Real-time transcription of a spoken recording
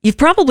You've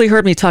probably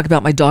heard me talk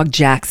about my dog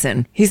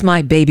Jackson. He's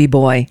my baby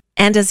boy.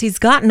 And as he's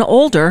gotten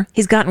older,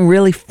 he's gotten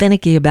really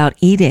finicky about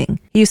eating.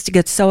 He used to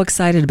get so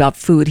excited about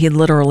food, he'd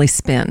literally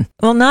spin.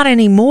 Well, not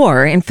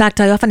anymore. In fact,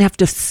 I often have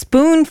to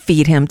spoon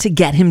feed him to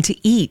get him to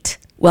eat.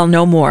 Well,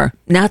 no more.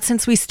 Not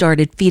since we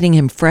started feeding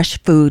him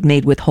fresh food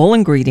made with whole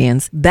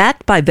ingredients,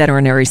 backed by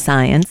veterinary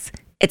science.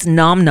 It's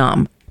Nom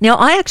Nom. Now,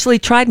 I actually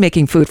tried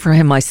making food for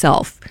him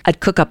myself.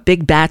 I'd cook up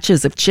big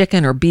batches of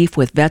chicken or beef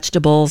with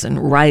vegetables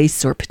and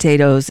rice or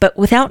potatoes, but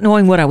without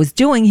knowing what I was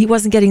doing, he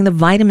wasn't getting the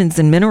vitamins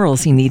and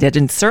minerals he needed,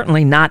 and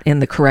certainly not in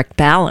the correct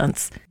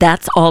balance.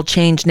 That's all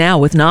changed now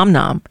with Nom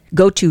Nom.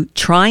 Go to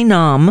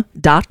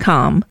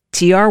trynom.com,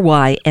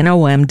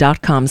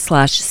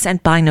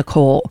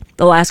 trynom.com/sentbynicole.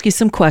 They'll ask you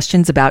some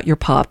questions about your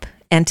pup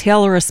and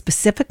tailor a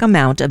specific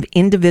amount of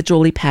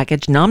individually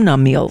packaged Nom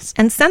Nom meals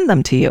and send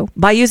them to you.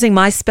 By using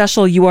my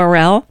special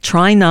URL,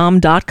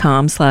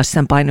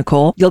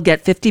 trynom.com/sentbynicole, you'll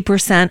get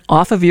 50%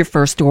 off of your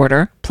first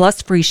order,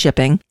 plus free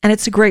shipping, and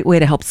it's a great way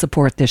to help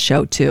support this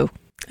show too.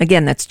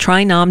 Again, that's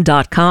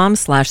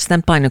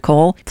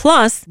trynom.com/sentbynicole.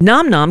 Plus,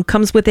 Nom Nom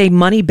comes with a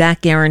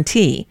money-back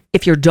guarantee.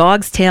 If your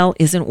dog's tail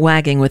isn't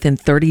wagging within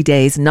 30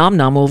 days, Nom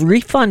Nom will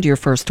refund your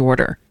first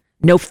order.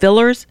 No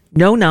fillers,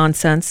 no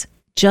nonsense,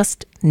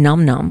 just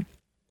Nom Nom.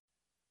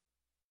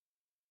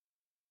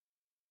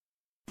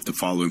 The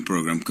following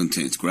program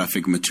contains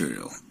graphic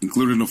material,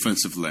 including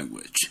offensive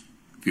language.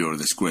 Viewer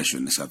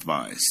discretion is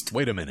advised.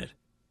 Wait a minute.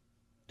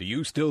 Do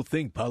you still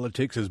think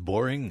politics is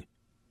boring?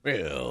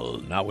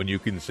 Well, not when you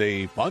can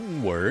say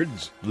fun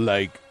words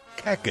like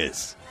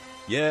caucus.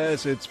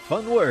 Yes, it's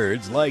fun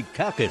words like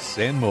caucus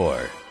and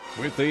more.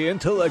 With the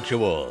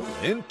intellectual,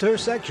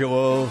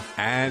 intersexual,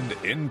 and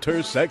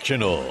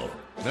intersectional.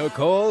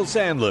 Nicole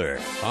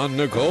Sandler on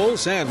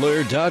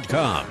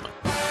NicoleSandler.com.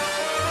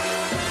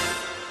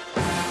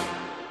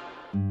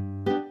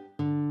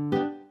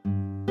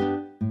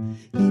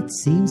 It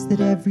seems that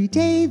every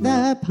day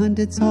the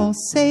pundits all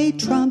say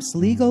Trump's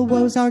legal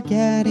woes are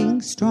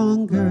getting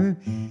stronger.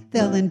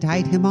 They'll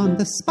indict him on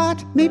the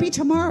spot, maybe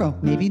tomorrow,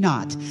 maybe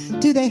not.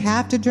 Do they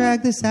have to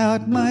drag this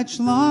out much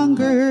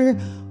longer?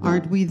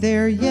 Aren't we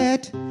there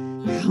yet?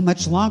 How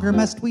much longer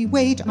must we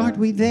wait? Aren't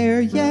we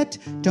there yet?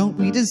 Don't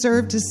we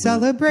deserve to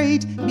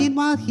celebrate?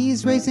 Meanwhile,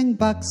 he's raising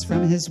bucks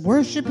from his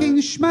worshipping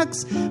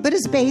schmucks, but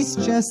his base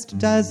just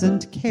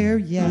doesn't care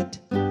yet.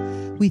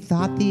 We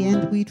thought the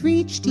end we'd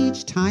reached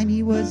each time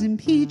he was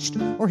impeached,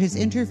 or his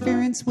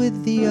interference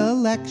with the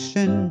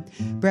election,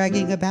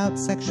 bragging about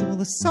sexual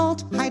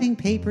assault, hiding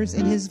papers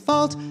in his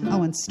vault,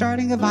 and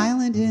starting a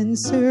violent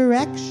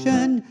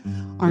insurrection.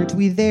 Aren't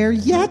we there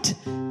yet?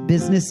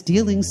 Business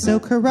dealings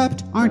so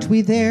corrupt, aren't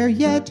we there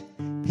yet?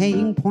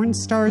 Paying porn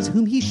stars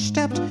whom he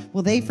stepped,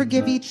 will they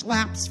forgive each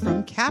lapse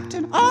from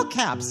Captain All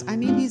Caps? I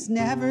mean, he's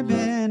never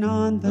been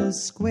on the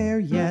square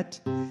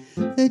yet.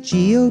 The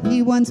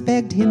GOP once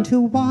begged him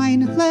to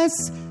whine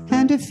less,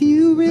 and a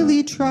few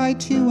really tried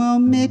to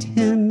omit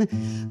him.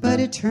 But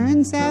it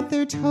turns out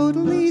they're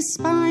totally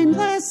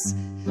spineless,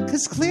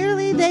 'cause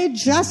clearly they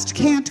just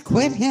can't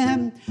quit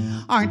him.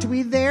 Aren't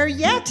we there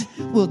yet?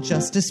 Will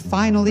justice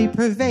finally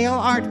prevail?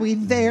 Aren't we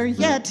there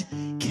yet?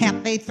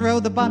 Can't they throw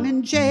the bum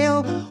in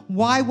jail?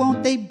 Why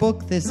won't they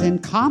book this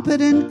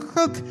incompetent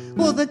crook?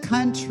 Will the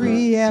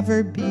country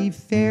ever be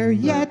fair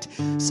yet?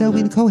 So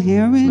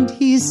incoherent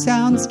he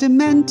sounds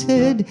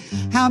demented.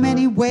 How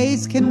many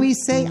ways can we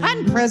say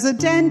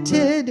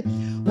unprecedented?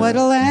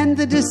 What'll end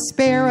the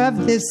despair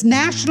of this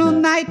national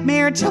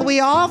nightmare till we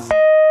all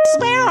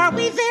swear? Are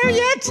we there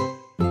yet?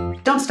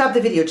 Don't stop the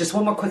video. Just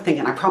one more quick thing,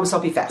 and I promise I'll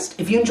be fast.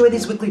 If you enjoy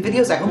these weekly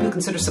videos, I hope you'll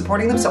consider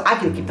supporting them so I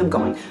can keep them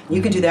going.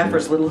 You can do that for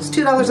as little as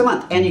 $2 a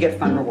month, and you get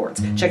fun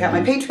rewards. Check out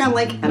my Patreon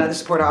link and other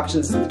support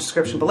options in the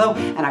description below,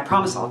 and I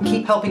promise I'll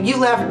keep helping you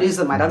laugh at news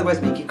that might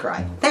otherwise make you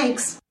cry.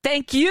 Thanks.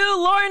 Thank you,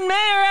 Lauren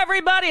Mayer,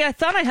 everybody. I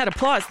thought I had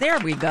applause. There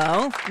we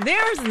go.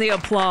 There's the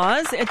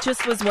applause. It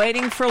just was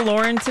waiting for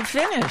Lauren to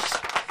finish.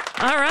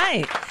 All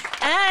right.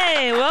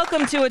 Hey,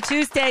 welcome to a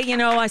Tuesday. You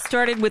know, I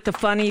started with the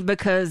funny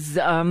because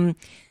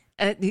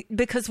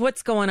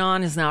what's going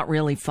on is not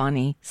really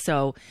funny.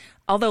 So,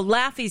 although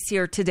Laffy's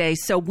here today,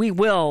 so we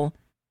will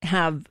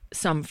have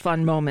some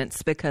fun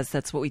moments because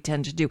that's what we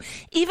tend to do.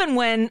 Even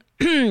when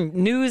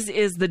news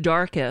is the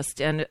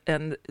darkest, and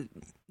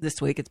this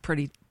week it's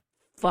pretty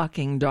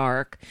fucking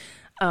dark.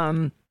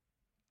 You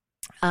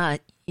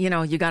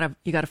know, you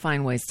gotta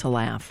find ways to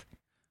laugh.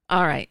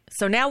 All right.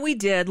 So now we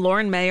did.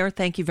 Lauren Mayer,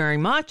 thank you very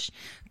much.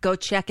 Go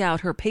check out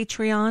her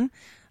Patreon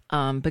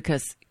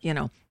because, you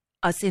know,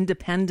 us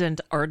independent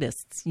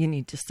artists, you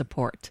need to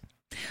support.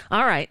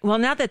 All right. Well,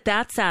 now that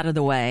that's out of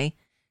the way,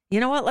 you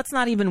know what? Let's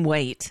not even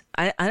wait.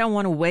 I don't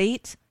want to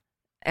wait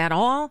at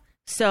all.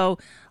 So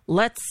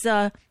let's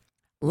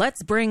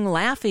bring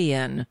Laffy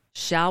in,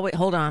 shall we?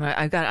 Hold on.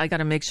 I got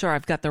to make sure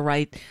I've got the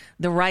right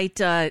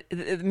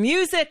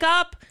music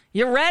up.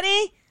 You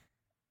ready?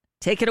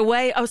 Take it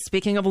away. Oh,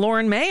 speaking of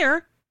Lauren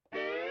Mayer.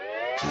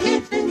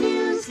 If the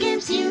news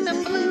gives you the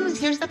blues,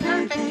 here's the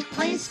perfect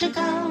place to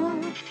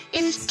go.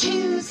 It's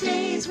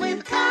Tuesdays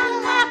with Gotta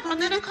Laugh on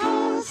the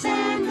Nicole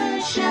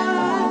Sandler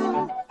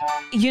Show.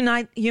 You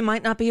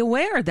might not be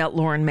aware that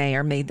Lauren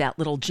Mayer made that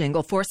little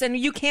jingle for us, and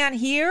you can't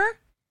hear?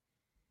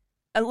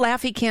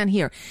 Laffy can't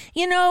hear.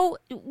 You know,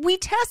 we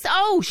test.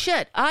 Oh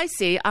shit! I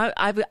see.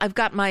 I've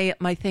got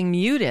my thing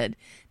muted.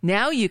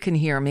 Now you can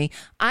hear me.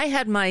 I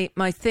had my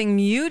thing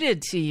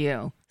muted to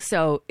you,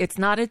 so it's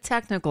not a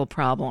technical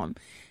problem.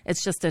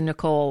 It's just a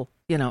Nicole,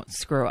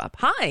 screw up.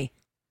 Hi.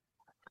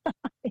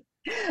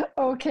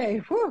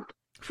 Okay. Whew.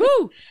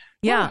 Whew.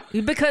 Yeah,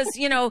 because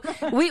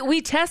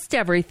we test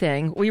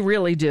everything. We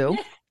really do.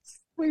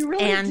 We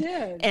really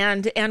did.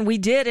 And we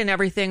did, and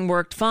everything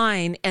worked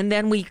fine. And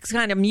then we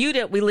kind of mute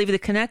it. We leave the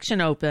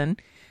connection open.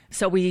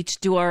 So we each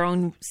do our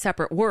own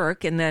separate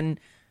work. And then,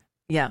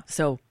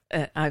 so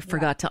I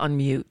forgot to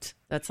unmute.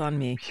 That's on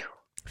me.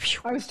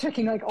 I was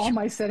checking all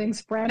my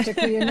settings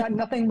frantically and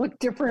nothing looked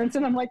different.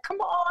 And I'm like,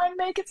 come on,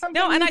 make it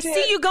something. No, and I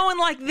see you going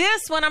like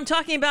this when I'm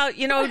talking about,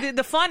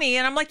 the funny.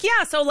 And I'm like,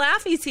 yeah, so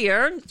Laffy's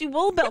here.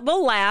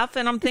 We'll laugh.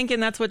 And I'm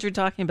thinking that's what you're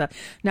talking about.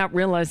 Not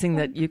realizing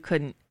that you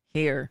couldn't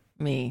hear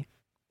me.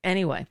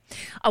 Anyway,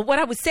 what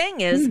I was saying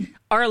is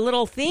our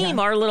little theme,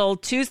 our little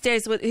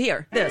Tuesdays with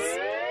this.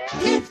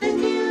 If the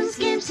news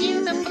gives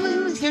you the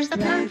blues, here's the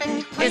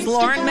perfect place is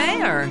Lauren to go.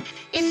 Mayer.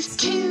 It's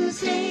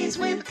Tuesdays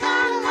with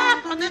Gotta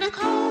Laugh on the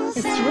Nicole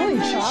It's really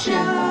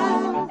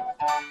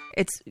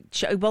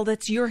choppy. Well,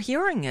 that's you're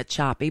hearing it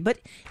choppy, but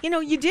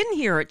you didn't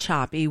hear it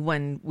choppy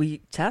when we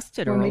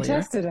tested earlier. When we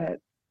tested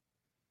it.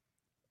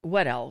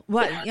 What else?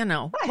 What I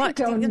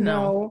don't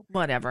know.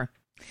 Whatever.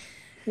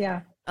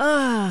 Yeah.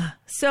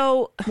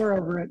 So we're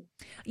over it.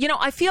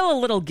 I feel a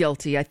little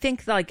guilty. I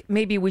think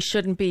maybe we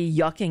shouldn't be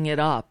yucking it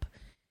up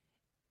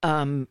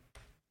in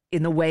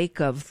the wake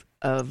of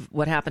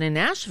what happened in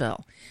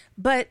Nashville.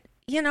 But,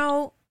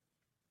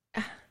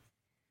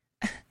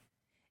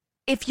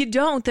 if you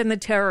don't, then the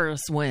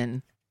terrorists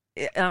win.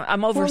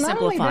 I'm oversimplifying. Well,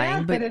 not only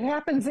that, but it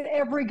happens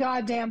every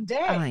goddamn day.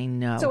 I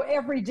know. So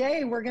every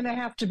day we're going to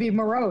have to be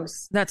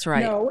morose. That's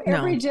right. No,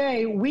 every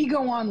day we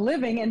go on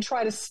living and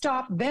try to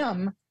stop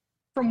them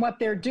from what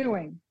they're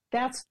doing.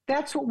 That's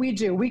what we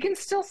do. We can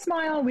still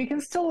smile, we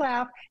can still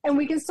laugh, and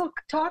we can still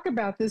talk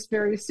about this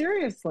very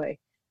seriously.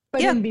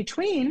 But in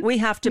between, we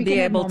have to be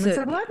able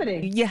to. Of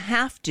levity. You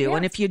have to,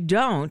 and if you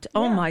don't,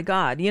 oh my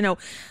God!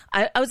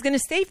 I was going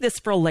to save this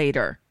for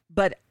later,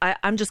 but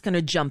I'm just going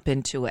to jump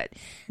into it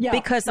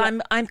because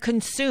I'm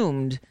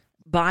consumed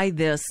by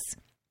this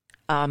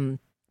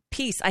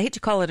piece. I hate to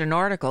call it an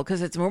article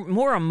because it's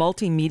more a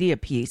multimedia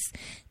piece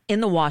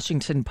in the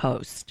Washington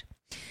Post.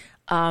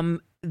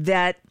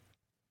 That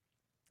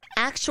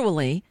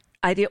actually,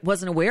 I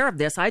wasn't aware of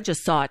this. I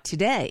just saw it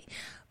today.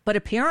 But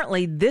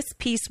apparently this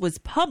piece was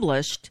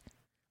published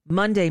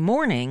Monday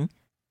morning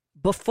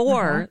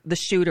before the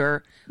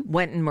shooter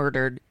went and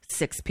murdered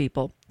 6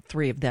 people,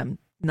 3 of them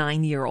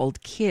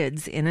 9-year-old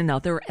kids in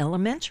another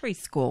elementary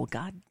school.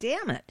 God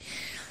damn it.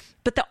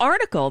 But the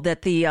article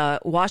that the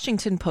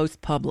Washington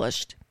Post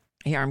published,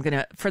 here, I'm going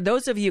to, for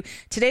those of you,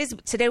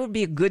 today would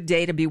be a good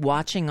day to be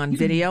watching on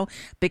video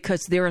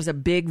because there is a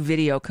big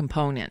video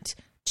component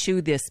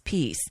to this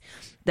piece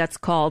that's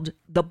called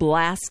The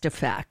Blast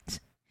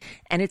Effect.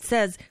 And it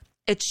says,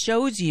 it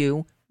shows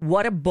you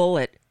what a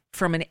bullet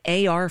from an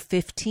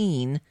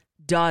AR-15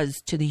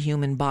 does to the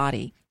human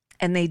body.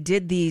 And they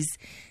did these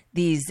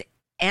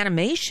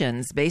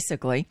animations,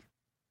 basically,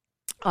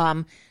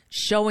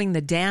 showing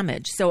the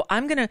damage. So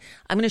I'm gonna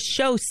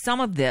show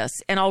some of this,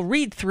 and I'll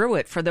read through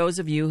it for those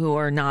of you who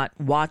are not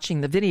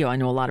watching the video. I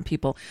know a lot of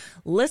people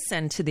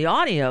listen to the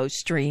audio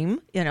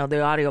stream,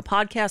 the audio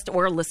podcast,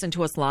 or listen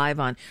to us live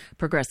on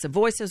Progressive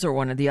Voices or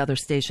one of the other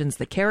stations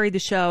that carry the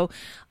show.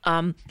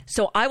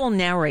 So I will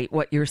narrate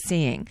what you're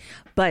seeing,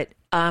 but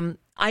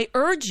I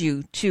urge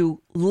you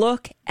to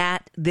look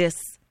at this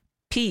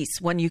piece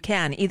when you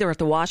can, either at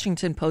the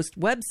Washington Post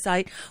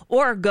website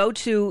or go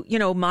to,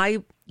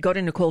 go to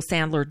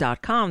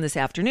NicoleSandler.com this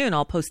afternoon.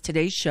 I'll post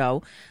today's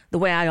show the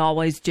way I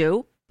always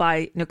do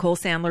by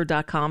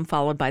NicoleSandler.com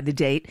followed by the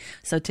date.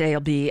 So today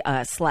will be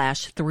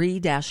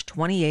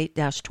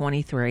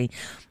 /3-28-23.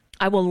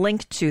 I will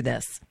link to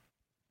this.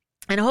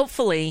 And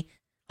hopefully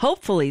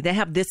they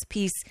have this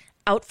piece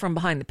out from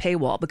behind the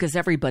paywall because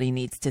everybody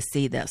needs to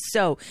see this.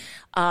 So,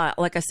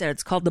 like I said,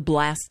 it's called The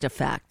Blast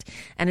Effect.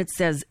 And it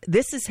says,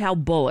 this is how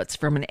bullets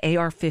from an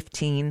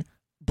AR-15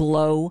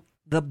 blow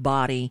the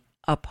body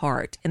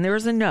apart. And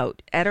there's a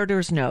note,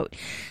 editor's note.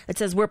 It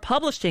says, we're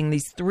publishing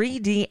these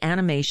 3D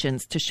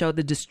animations to show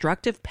the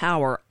destructive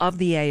power of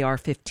the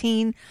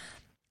AR-15.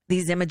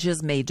 These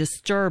images may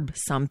disturb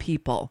some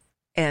people.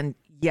 And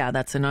yeah,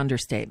 that's an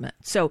understatement.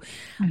 So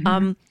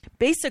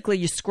basically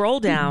you scroll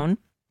down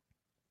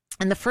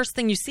and the first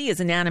thing you see is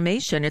an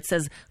animation. It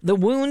says, the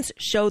wounds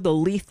show the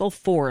lethal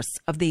force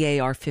of the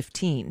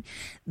AR-15.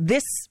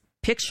 This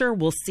picture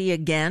we'll see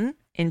again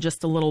in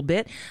just a little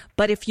bit.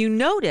 But if you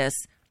notice,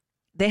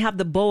 they have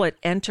the bullet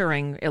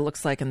entering, it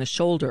looks like, in the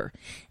shoulder.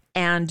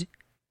 And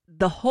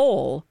the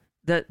hole,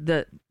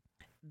 the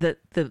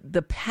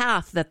the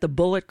path that the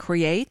bullet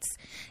creates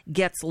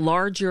gets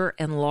larger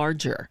and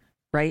larger.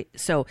 Right.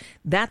 So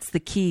that's the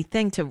key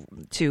thing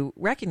to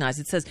recognize.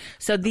 It says,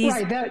 so these.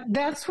 Right.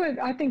 That's what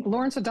I think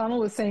Lawrence O'Donnell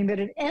was saying, that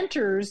it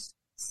enters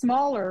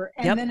smaller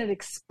and then it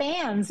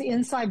expands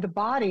inside the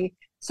body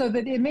so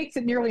that it makes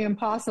it nearly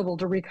impossible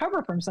to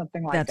recover from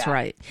something like that. That's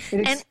right.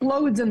 It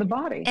explodes in the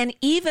body. And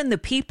even the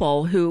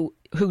people who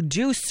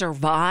do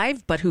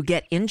survive but who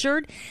get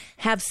injured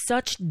have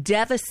such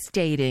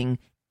devastating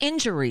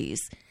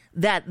injuries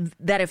that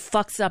it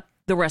fucks up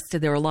the rest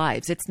of their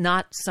lives. It's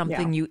not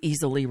something you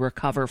easily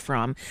recover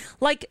from.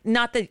 Like,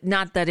 not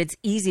that it's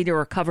easy to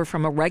recover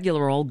from a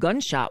regular old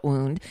gunshot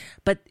wound,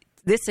 but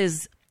this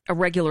is a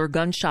regular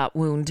gunshot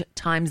wound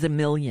times a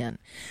million.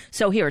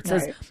 So here it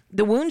says,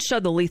 the wounds show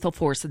the lethal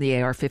force of the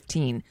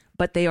AR-15,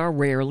 but they are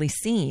rarely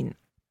seen.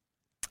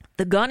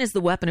 The gun is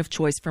the weapon of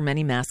choice for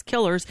many mass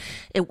killers.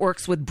 It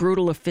works with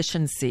brutal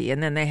efficiency.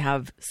 And then they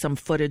have some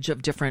footage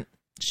of different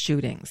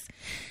shootings.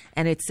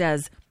 And it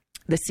says,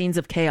 the scenes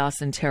of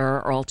chaos and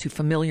terror are all too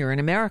familiar in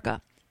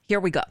America. Here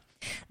we go.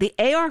 The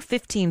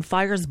AR-15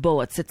 fires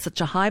bullets at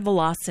such a high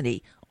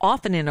velocity,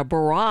 often in a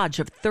barrage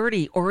of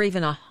 30 or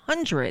even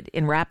 100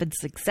 in rapid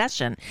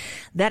succession,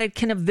 that it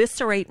can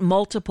eviscerate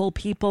multiple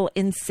people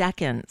in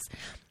seconds.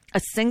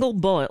 A single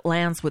bullet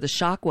lands with a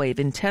shockwave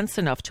intense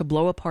enough to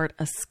blow apart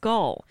a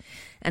skull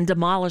and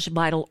demolish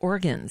vital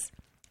organs.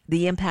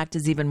 The impact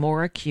is even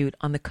more acute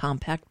on the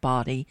compact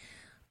body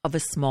of a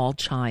small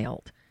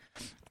child.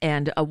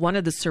 And one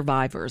of the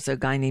survivors, a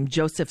guy named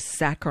Joseph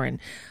Sakharin,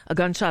 a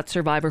gunshot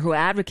survivor who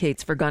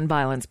advocates for gun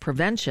violence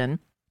prevention,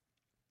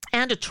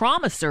 and a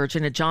trauma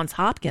surgeon at Johns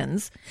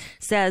Hopkins,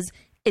 says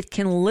it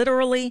can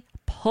literally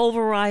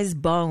pulverize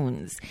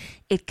bones.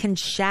 It can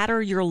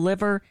shatter your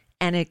liver,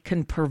 and it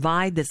can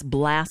provide this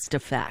blast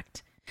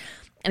effect.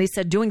 And he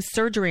said doing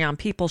surgery on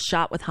people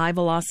shot with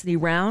high-velocity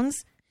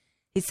rounds,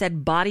 he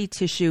said body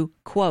tissue,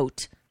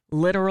 quote,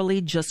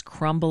 literally just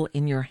crumble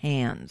in your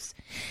hands.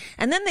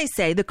 And then they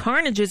say the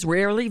carnage is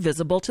rarely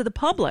visible to the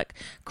public.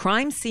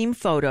 Crime scene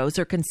photos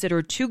are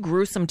considered too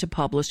gruesome to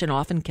publish and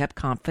often kept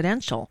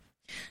confidential.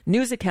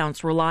 News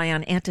accounts rely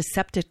on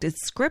antiseptic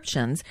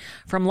descriptions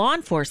from law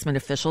enforcement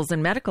officials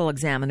and medical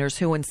examiners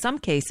who, in some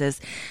cases,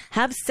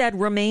 have said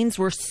remains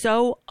were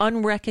so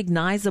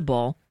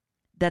unrecognizable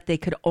that they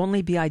could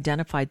only be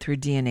identified through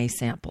DNA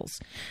samples.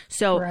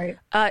 So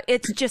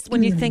it's just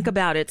when you think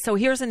about it. So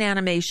here's an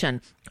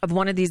animation of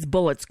one of these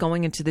bullets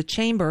going into the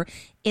chamber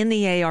in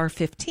the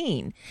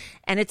AR-15.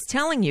 And it's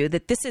telling you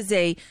that this is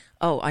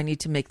I need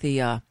to make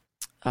the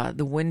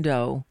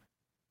window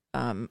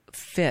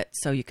fit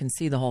so you can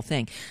see the whole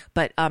thing.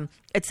 But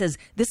it says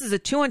this is a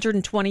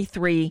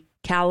 223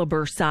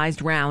 caliber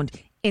sized round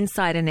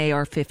inside an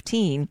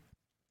AR-15.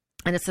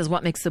 And it says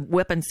what makes the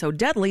weapon so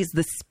deadly is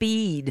the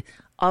speed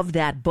of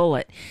that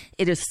bullet.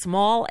 It is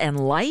small and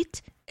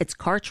light. Its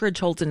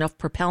cartridge holds enough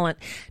propellant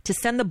to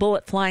send the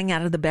bullet flying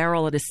out of the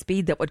barrel at a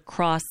speed that would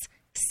cross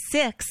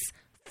 6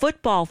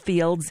 football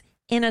fields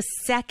in a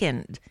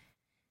second.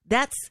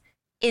 That's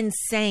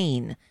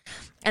insane.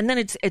 And then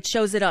it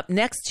shows it up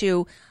next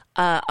to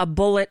a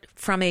bullet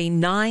from a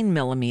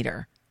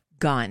 9mm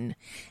gun.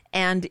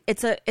 And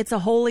it's a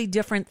wholly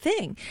different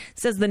thing. It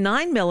says the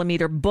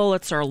 9mm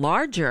bullets are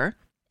larger,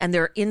 and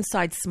they're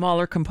inside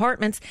smaller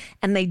compartments,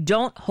 and they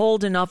don't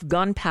hold enough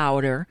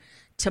gunpowder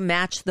to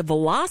match the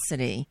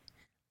velocity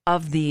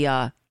of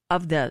the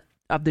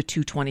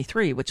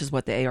 223, which is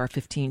what the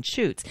AR-15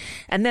 shoots.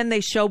 And then they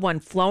show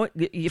one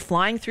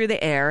flying through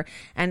the air,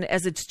 and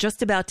as it's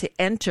just about to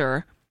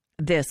enter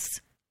this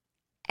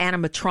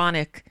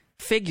animatronic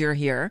figure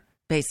here,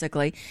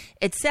 basically,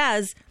 it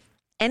says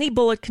any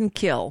bullet can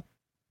kill.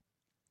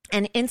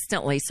 And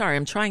instantly, sorry,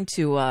 I'm trying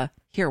to,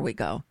 here we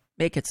go.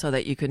 Make it so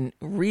that you can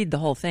read the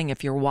whole thing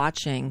if you're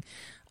watching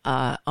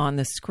on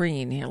the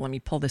screen. Here, let me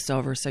pull this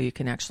over so you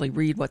can actually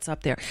read what's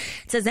up there.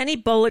 It says any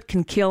bullet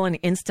can kill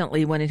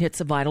instantly when it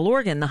hits a vital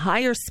organ. The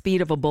higher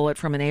speed of a bullet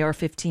from an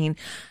AR-15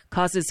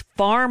 causes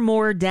far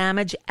more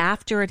damage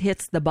after it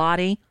hits the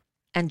body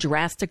and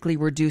drastically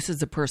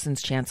reduces a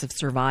person's chance of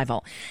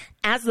survival.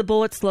 As the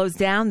bullet slows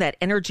down, that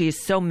energy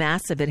is so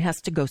massive it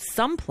has to go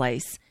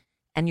someplace,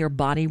 and your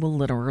body will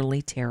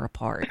literally tear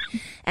apart.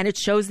 And it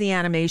shows the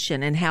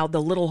animation and how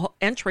the little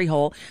entry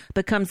hole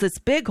becomes this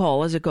big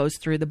hole as it goes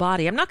through the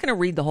body. I'm not going to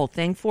read the whole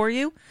thing for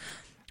you,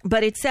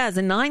 but it says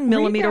a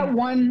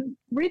 9mm.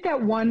 Read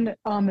that one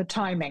on the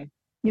timing.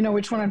 You know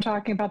which one I'm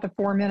talking about, the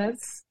 4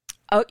 minutes?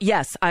 Oh,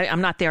 yes.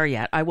 I'm not there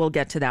yet. I will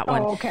get to that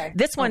one. Oh, okay.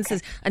 This one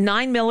says a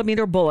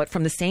 9mm bullet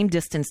from the same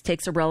distance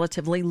takes a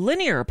relatively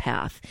linear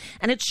path.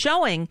 And it's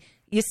showing...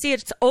 You see,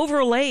 it's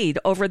overlaid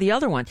over the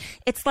other one.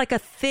 It's like a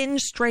thin,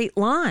 straight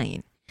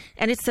line.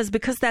 And it says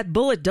because that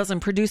bullet doesn't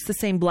produce the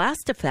same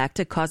blast effect,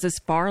 it causes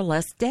far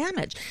less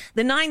damage.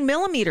 The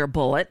 9mm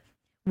bullet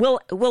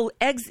will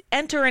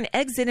enter and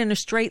exit in a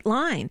straight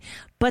line.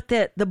 But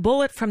the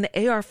bullet from the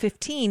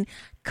AR-15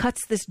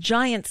 cuts this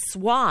giant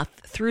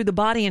swath through the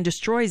body and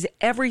destroys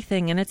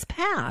everything in its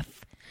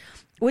path,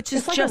 which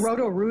is like just a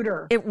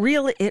roto-rooter. It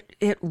really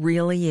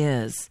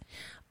is.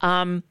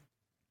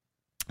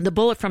 The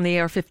bullet from the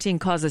AR-15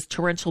 causes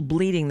torrential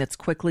bleeding that's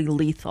quickly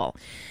lethal.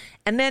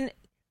 And then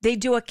they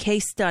do a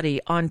case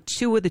study on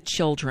 2 of the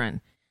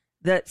children,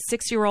 the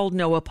 6-year-old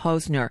Noah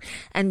Posner.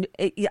 And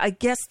I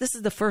guess this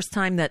is the first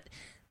time that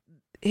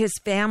his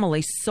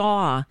family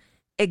saw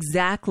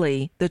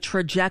exactly the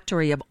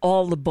trajectory of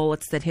all the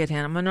bullets that hit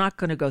him. I'm not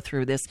going to go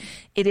through this.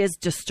 It is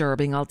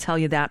disturbing. I'll tell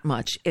you that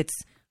much. It's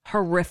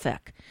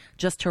horrific,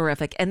 just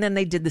horrific. And then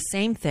they did the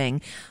same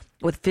thing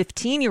with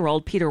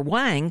 15-year-old Peter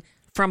Wang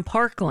from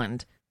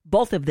Parkland.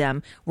 Both of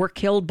them were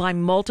killed by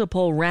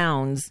multiple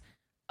rounds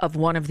of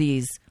one of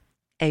these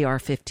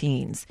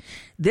AR-15s.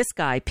 This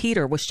guy,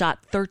 Peter, was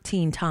shot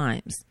 13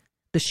 times.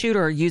 The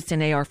shooter used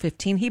an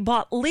AR-15 he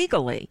bought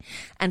legally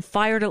and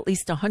fired at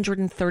least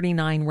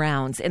 139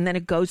 rounds. And then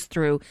it goes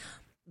through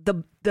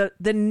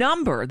the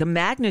number, the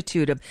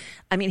magnitude of,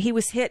 I mean, he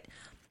was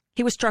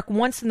struck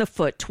once in the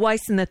foot,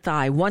 twice in the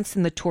thigh, once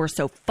in the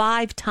torso,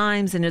 5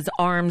 times in his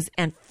arms,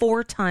 and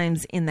 4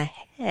 times in the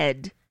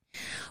head.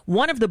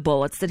 One of the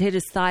bullets that hit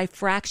his thigh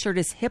fractured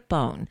his hip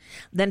bone,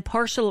 then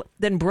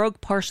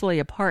broke partially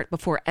apart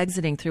before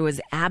exiting through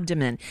his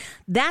abdomen.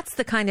 That's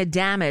the kind of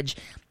damage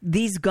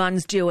these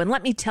guns do. And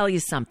let me tell you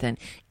something.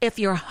 If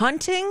you're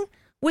hunting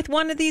with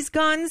one of these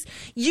guns,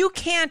 you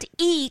can't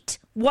eat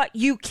what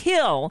you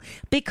kill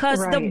because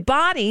the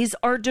bodies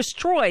are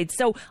destroyed.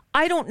 So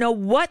I don't know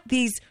what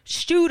these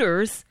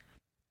shooters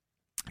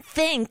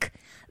think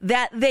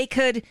that they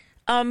could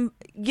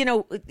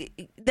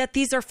that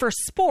these are for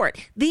sport.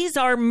 These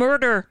are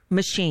murder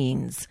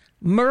machines.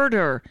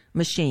 Murder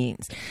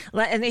machines.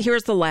 And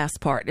here's the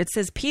last part. It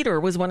says Peter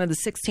was one of the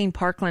 16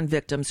 Parkland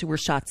victims who were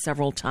shot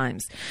several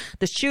times.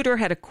 The shooter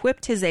had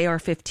equipped his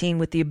AR-15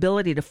 with the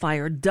ability to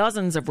fire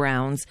dozens of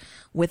rounds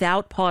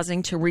without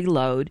pausing to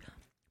reload,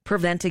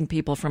 preventing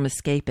people from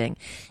escaping.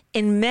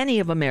 In many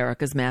of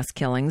America's mass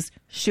killings,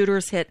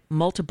 shooters hit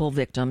multiple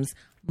victims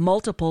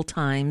multiple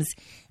times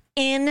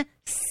in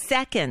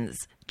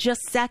seconds.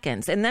 Just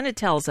seconds. And then it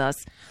tells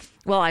us,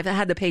 well, I've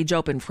had the page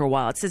open for a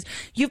while. It says,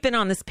 you've been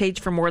on this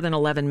page for more than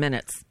 11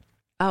 minutes.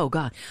 Oh,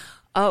 God.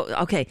 Oh,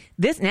 okay.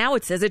 Now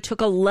it says it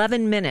took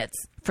 11 minutes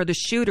for the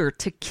shooter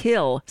to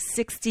kill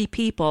 60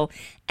 people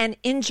and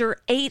injure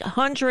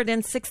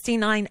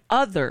 869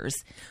 others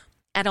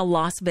at a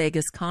Las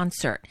Vegas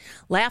concert.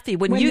 Laffy,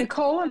 when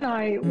Nicole and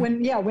I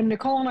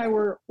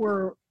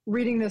were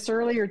reading this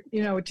earlier,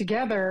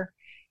 together,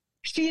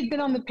 she had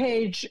been on the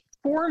page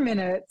 4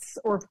 minutes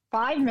or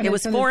 5 minutes. It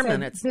was 4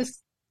 minutes.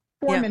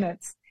 4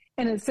 minutes.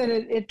 And it said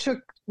it took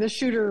the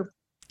shooter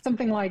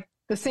something like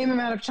the same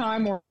amount of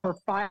time or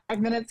 5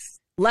 minutes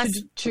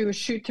to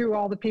shoot through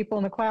all the people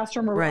in the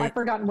classroom. Or I've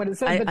forgotten what it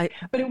said,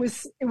 but it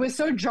was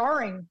so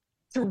jarring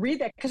to read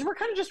that because we're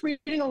kind of just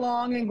reading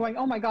along and going,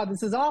 oh my God,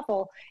 this is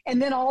awful.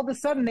 And then all of a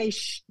sudden they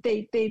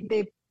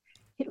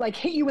like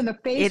hit you in the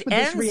face. It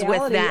ends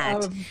with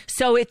that.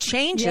 So it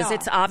changes. Yeah.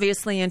 It's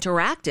obviously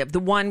interactive. The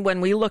one, when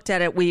we looked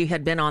at it, we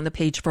had been on the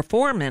page for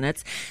 4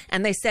 minutes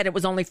and they said it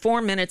was only 4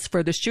 minutes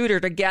for the shooter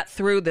to get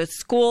through the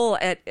school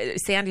at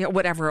Sandy,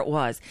 whatever it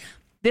was.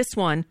 This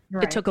one,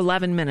 It took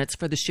 11 minutes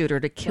for the shooter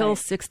to kill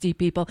 60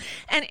 people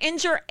and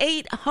injure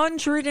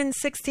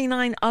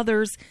 869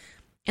 others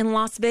in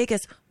Las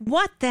Vegas.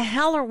 What the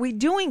hell are we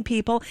doing,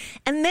 people?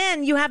 And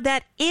then you have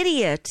that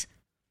idiot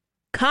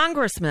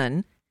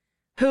congressman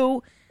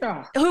who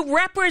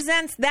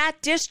represents that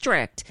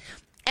district.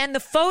 And the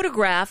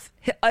photograph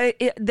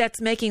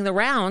that's making the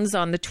rounds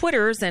on the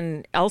Twitters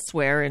and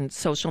elsewhere in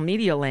social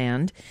media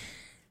land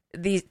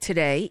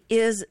today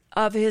is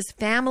of his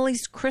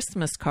family's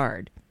Christmas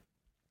card,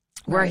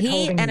 where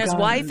he and his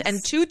wife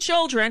and 2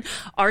 children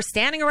are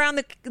standing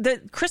around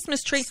the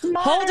Christmas tree,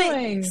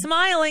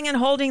 smiling and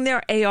holding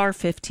their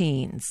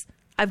AR-15s.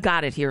 I've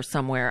got it here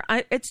somewhere.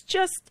 It's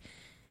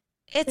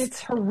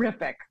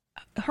horrific.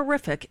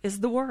 Horrific is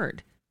the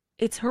word.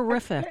 It's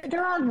horrific.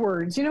 There aren't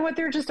words. You know what?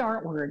 There just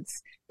aren't words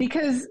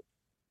because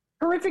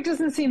horrific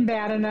doesn't seem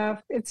bad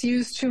enough. It's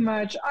used too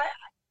much.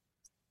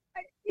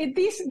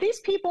 These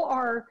people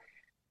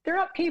they're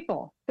not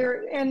people.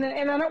 And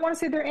I don't want to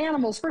say they're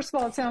animals. First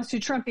of all, it sounds too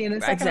Trumpy, and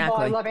then second of all,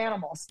 I love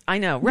animals. I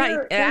know, right?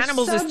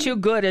 Animals is too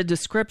good a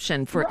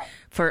description for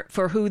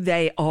who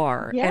they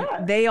are. Yeah,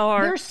 and they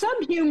are. They're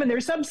subhuman. They're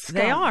scum.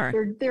 They are.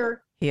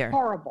 They're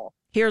horrible.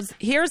 Here's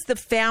the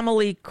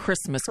family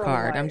Christmas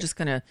card. I'm just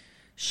going to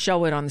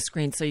show it on the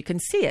screen so you can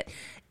see it.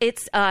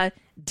 It's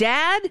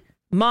dad,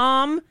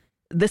 mom,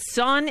 the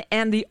son,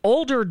 and the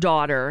older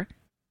daughter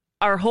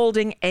are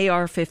holding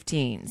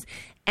AR-15s,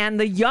 and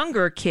the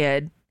younger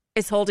kid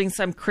is holding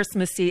some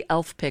Christmassy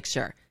elf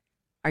picture.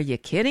 Are you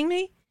kidding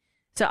me?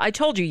 So I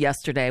told you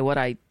yesterday what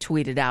I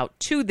tweeted out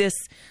to this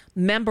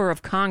member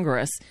of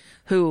Congress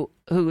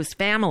whose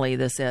family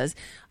this is.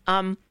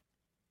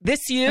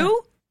 This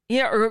you?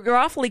 You're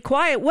awfully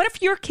quiet. What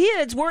if your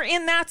kids were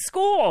in that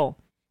school?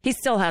 He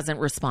still hasn't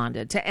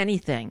responded to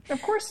anything.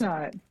 Of course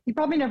not. He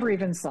probably never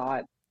even saw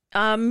it.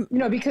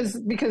 Because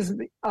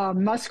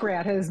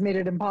Muskrat has made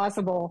it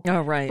impossible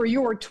for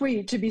your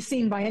tweet to be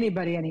seen by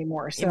anybody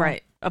anymore. So.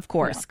 Right, of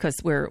course, because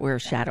we're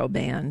shadow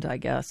banned, I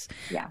guess.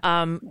 Yeah.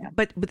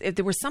 But if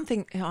there was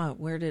something.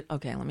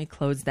 Okay, let me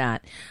close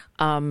that.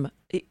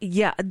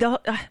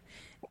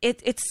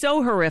 It's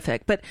so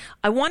horrific. But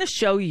I want to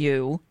show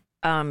you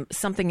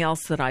something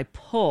else that I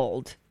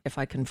pulled, if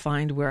I can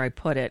find where I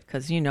put it,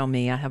 because you know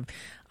me, I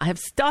have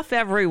stuff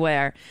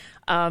everywhere.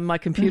 My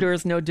computer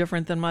is no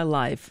different than my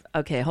life.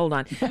 Okay, hold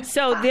on.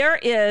 So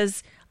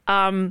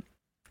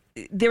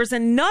there's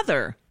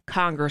another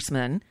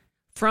congressman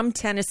from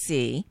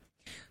Tennessee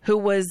who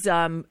was,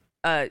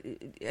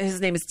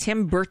 his name is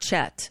Tim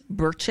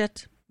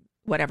Burchett,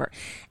 whatever.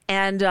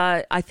 And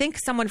I think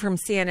someone from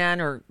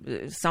CNN or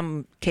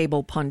some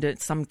cable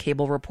pundit, some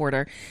cable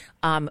reporter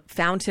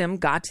found him,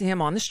 got to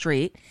him on the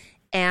street,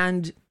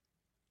 and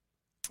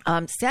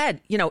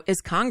said,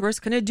 is Congress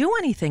going to do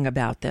anything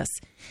about this?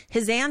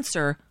 His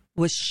answer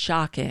was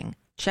shocking.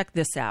 Check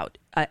this out.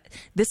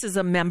 This is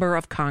a member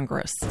of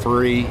Congress.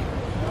 3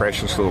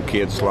 precious little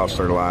kids lost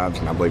their lives,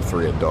 and I believe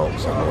 3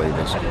 adults, I believe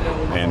it is.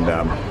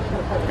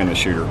 And the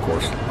shooter, of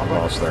course,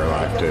 lost their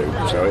life too.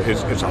 So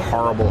it's a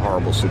horrible,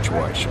 horrible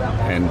situation.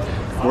 And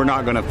we're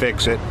not going to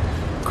fix it.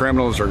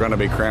 Criminals are going to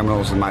be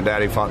criminals. And my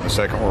daddy fought in the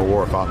Second World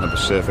War, fought in the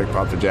Pacific,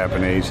 fought the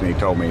Japanese. And he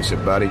told me, he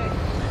said, buddy,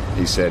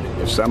 he said,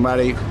 if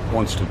somebody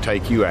wants to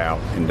take you out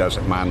and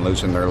doesn't mind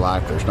losing their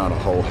life, there's not a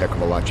whole heck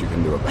of a lot you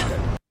can do about it.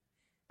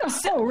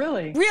 Oh,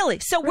 really? Really?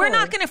 So we're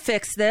not going to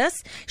fix this.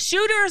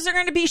 Shooters are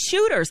going to be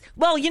shooters.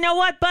 Well, you know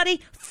what,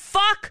 buddy?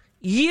 Fuck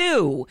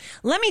you.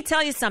 Let me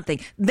tell you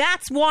something.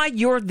 That's why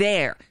you're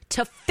there,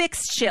 to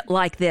fix shit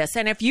like this.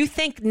 And if you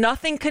think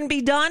nothing can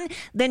be done,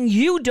 then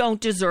you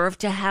don't deserve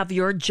to have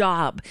your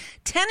job.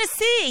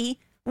 Tennessee,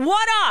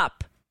 what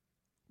up?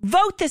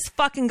 Vote this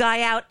fucking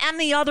guy out and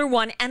the other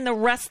one and the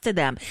rest of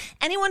them.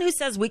 Anyone who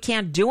says we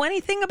can't do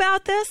anything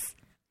about this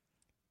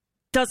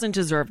doesn't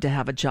deserve to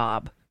have a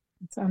job.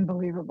 It's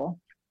unbelievable.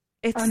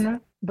 It's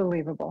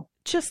unbelievable.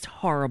 Just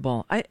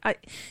horrible. I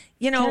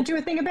can't do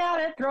a thing about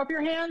it. Throw up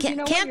your hands.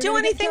 Can't do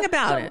anything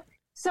about it.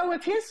 So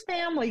if his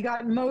family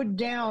got mowed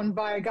down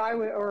by a guy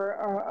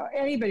or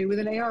anybody with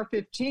an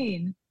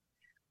AR-15,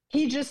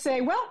 he'd just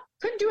say, well,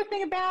 couldn't do a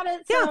thing about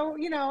it. So,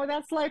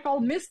 that's life. I'll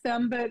miss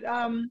them, but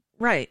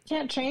right.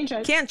 Can't change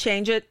it. Can't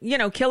change it.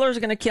 Killers are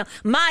going to kill.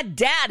 My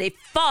daddy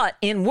fought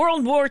in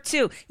World War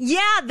II.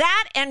 Yeah,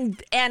 that and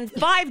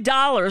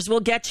 $5 will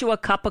get you a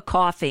cup of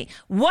coffee.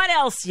 What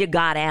else you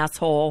got,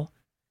 asshole?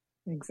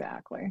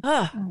 Exactly.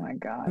 Oh my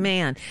God.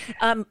 Man.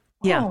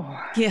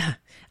 Yeah.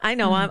 I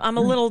know. I'm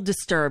a little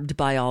disturbed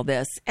by all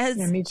this. Yeah,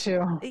 me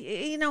too.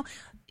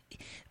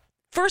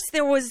 First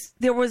there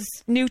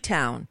was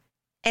Newtown.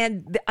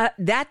 And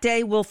that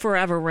day will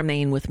forever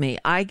remain with me.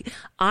 I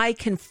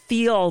can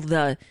feel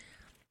the.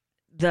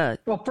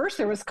 Well, first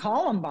there was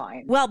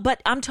Columbine. Well,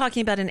 but I'm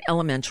talking about an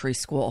elementary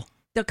school.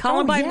 The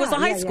Columbine was a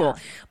high school,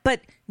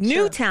 but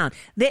Newtown.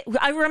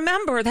 I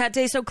remember that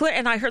day so clear.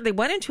 And I heard they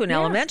went into an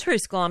elementary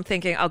school. I'm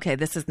thinking, okay,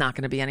 this is not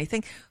going to be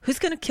anything. Who's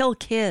going to kill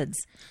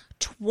kids?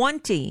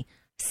 20,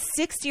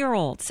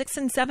 6-year-olds, 6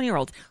 and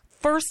 7-year-olds,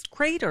 first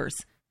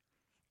graders,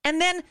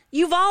 and then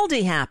Uvalde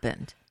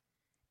happened,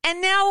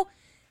 and now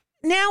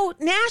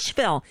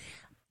Nashville.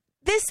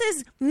 This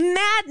is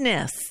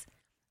madness.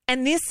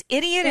 And this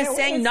idiot is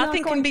saying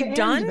nothing can be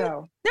done?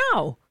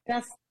 No.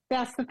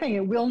 That's the thing.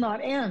 It will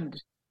not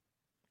end.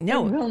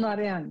 No. It will not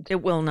end.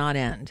 It will not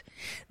end.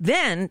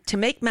 Then, to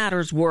make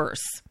matters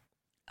worse,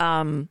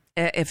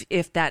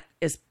 if that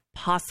is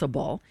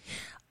possible,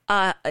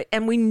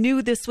 and we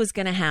knew this was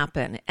going to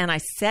happen, and I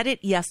said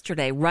it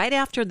yesterday, right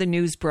after the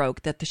news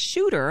broke, that the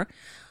shooter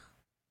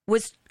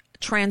was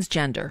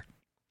transgender.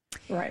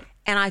 Right.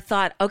 And I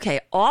thought, okay,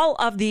 all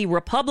of the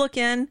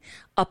Republican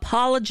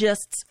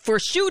apologists for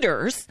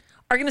shooters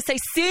are going to say,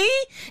 see,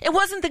 it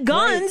wasn't the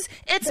guns,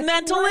 it's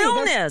mental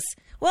illness.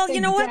 Well,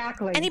 you know what?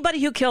 Anybody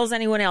who kills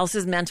anyone else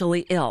is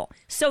mentally ill.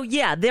 So,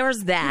 yeah, there's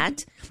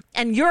that.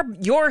 And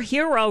your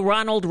hero,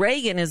 Ronald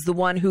Reagan, is the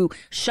one who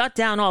shut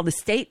down all the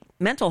state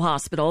mental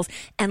hospitals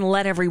and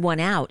let everyone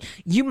out.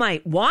 You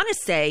might want to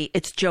say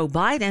it's Joe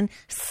Biden.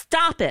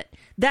 Stop it.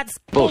 That's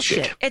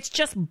bullshit. It's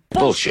just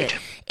bullshit.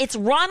 It's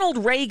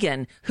Ronald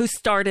Reagan who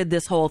started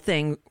this whole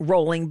thing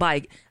rolling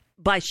by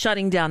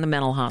shutting down the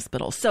mental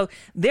hospitals. So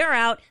they're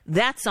out.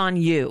 That's on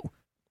you.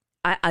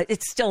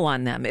 It's still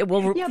on them. It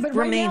will remain on them. But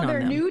right now,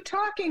 their new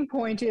talking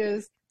point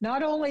is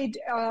not only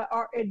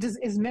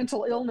is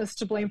mental illness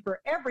to blame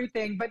for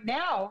everything, but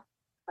now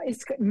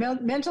it's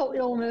mental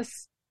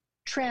illness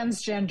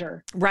transgender.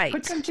 Right.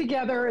 Put them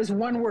together as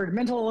one word: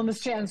 mental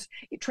illness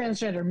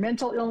transgender.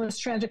 Mental illness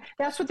transgender.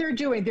 That's what they're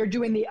doing. They're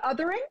doing the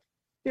othering.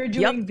 They're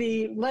doing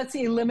the let's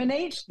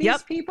eliminate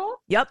these people.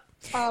 Yep.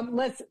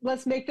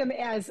 Let's make them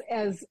as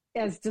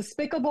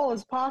despicable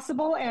as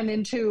possible and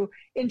into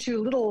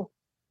little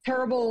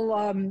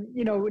terrible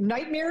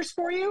nightmares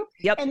for you.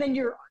 Yep. And then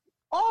you're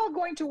all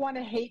going to want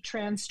to hate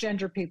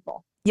transgender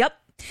people. Yep.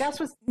 That's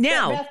what's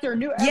now. That's their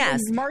new.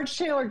 Yes. Marge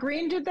Taylor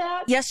Greene did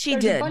that. Yes, she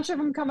There's did. A bunch of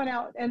them coming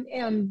out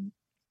and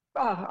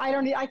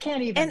I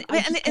can't even.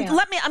 And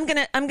let me.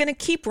 I'm gonna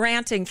keep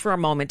ranting for a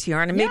moment here,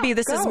 and maybe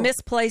this is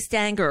misplaced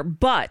anger,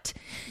 but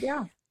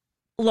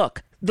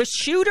look, the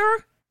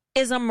shooter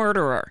is a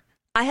murderer.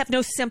 I have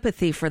no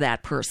sympathy for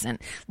that person.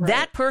 Right,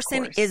 that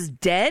person is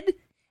dead.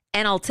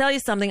 And I'll tell you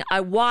something.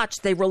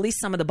 They released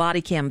some of the body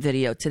cam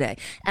video today,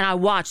 and I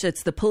watched.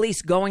 It's the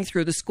police going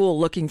through the school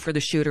looking for the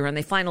shooter, and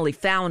they finally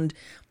found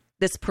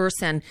this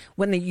person.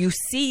 When you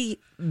see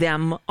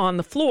them on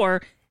the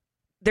floor,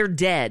 they're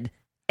dead.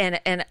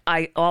 And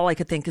all I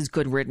could think is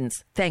good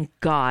riddance. Thank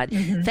God.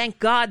 Mm-hmm. Thank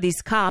God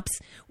these cops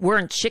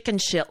weren't chicken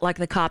shit like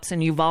the cops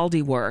in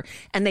Uvalde were,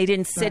 and they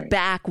didn't sit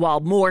back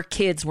while more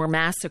kids were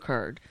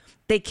massacred.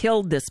 They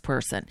killed this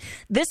person.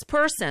 This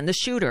person, the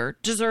shooter,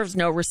 deserves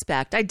no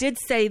respect. I did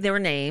say their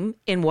name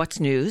in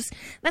What's News.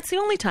 That's the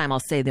only time I'll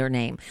say their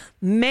name.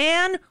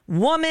 Man,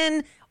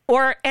 woman,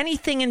 or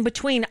anything in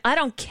between. I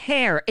don't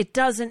care. It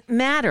doesn't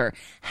matter.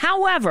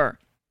 However,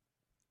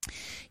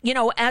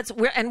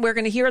 we're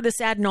going to hear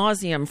this ad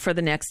nauseum for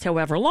the next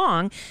however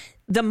long,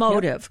 the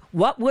motive. Yep.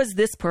 What was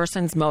this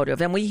person's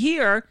motive? And we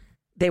hear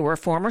they were a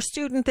former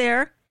student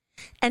there.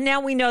 And now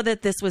we know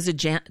that this was a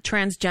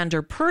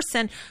transgender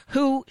person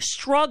who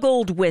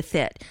struggled with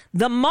it.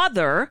 The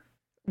mother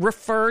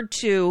referred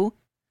to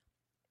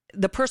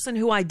the person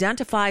who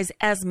identifies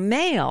as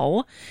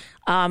male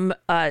on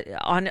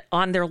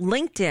their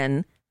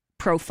LinkedIn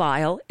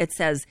profile. It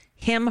says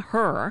him,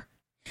 her.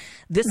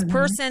 This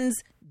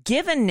person's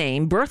given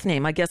name, birth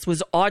name, I guess,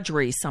 was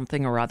Audrey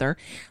something or other.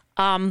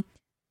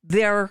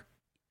 Their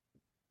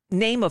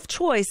name of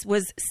choice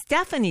was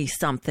Stephanie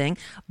something,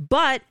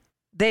 but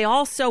they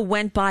also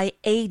went by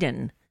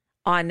Aiden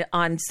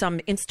on some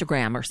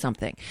Instagram or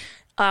something,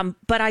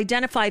 but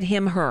identified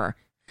him, her.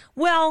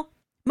 Well,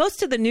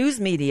 most of the news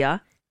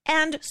media,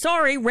 and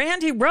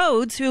Randy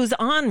Rhodes, who's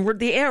on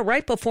the air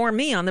right before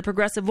me on the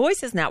Progressive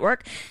Voices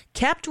Network,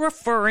 kept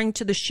referring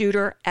to the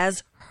shooter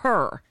as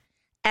her,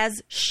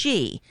 as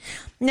she.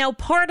 Now,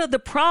 part of the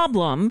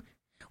problem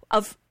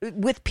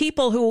with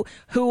people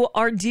who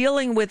are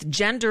dealing with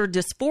gender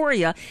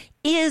dysphoria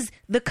is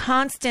the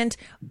constant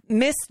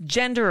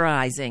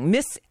misgenderizing,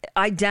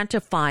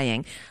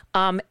 misidentifying.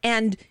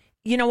 And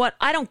you know what?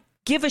 I don't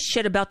give a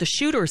shit about the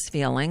shooter's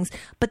feelings,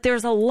 but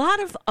there's a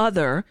lot of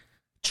other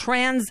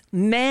trans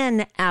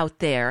men out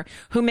there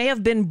who may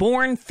have been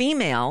born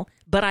female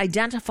but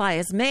identify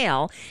as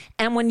male.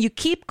 And when you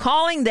keep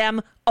calling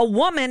them a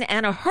woman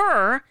and a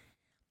her,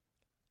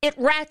 it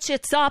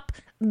ratchets up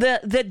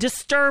the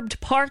disturbed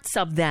parts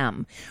of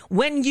them.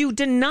 When you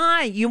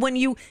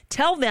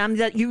tell them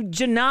that you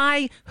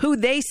deny who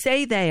they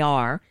say they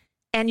are,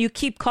 and you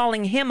keep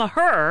calling him a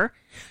her,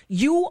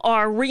 you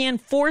are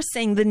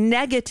reinforcing the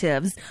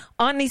negatives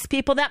on these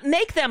people that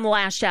make them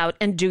lash out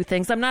and do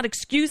things. I'm not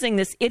excusing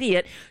this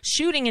idiot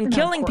shooting and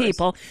killing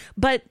people,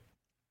 but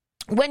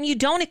when you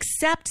don't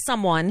accept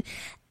someone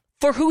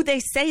for who they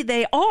say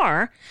they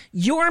are,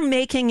 you're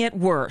making it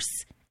worse.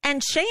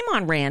 And shame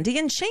on Randy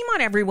and shame on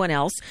everyone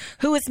else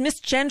who is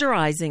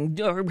misgenderizing,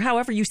 or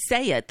however you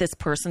say it, this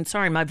person.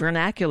 Sorry, my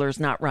vernacular is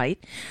not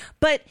right.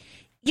 But,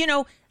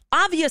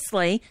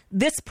 obviously,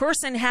 this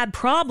person had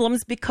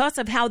problems because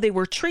of how they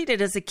were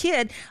treated as a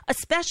kid,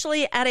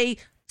 especially at a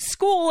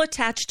school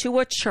attached to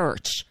a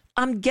church.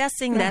 I'm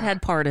guessing that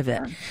had part of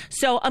it.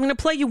 So I'm going to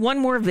play you one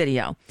more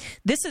video.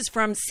 This is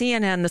from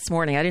CNN this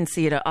morning. I didn't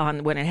see it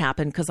on when it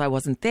happened because I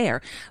wasn't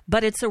there.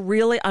 But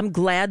I'm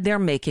glad they're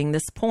making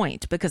this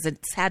point because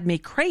it's had me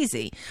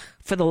crazy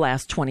for the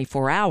last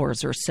 24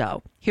 hours or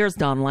so. Here's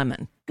Don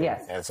Lemon.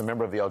 Yes. And as a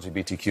member of the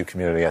LGBTQ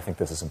community, I think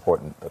this is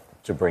important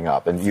to bring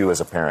up. And you as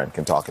a parent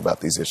can talk about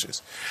these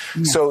issues.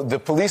 Yeah. So the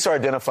police are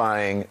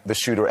identifying the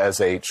shooter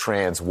as a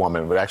trans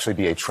woman, would actually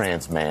be a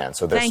trans man.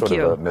 So there's sort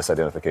of a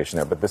misidentification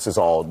there. But this is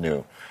all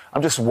new.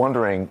 I'm just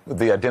wondering,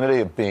 the identity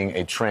of being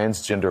a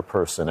transgender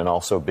person and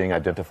also being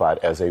identified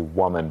as a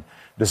woman,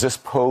 does this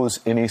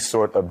pose any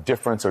sort of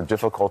difference or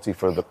difficulty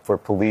for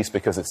police?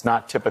 Because it's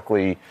not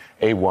typically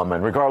a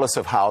woman, regardless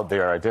of how they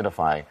are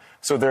identifying.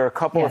 So there are a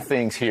couple of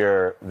things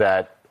here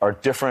that are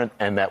different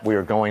and that we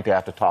are going to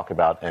have to talk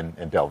about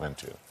and delve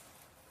into.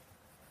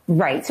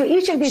 Right. So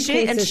each of these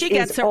cases she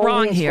gets is it wrong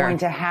always here. Going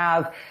to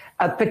have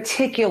a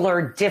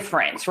particular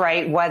difference,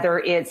 right? Whether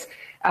it's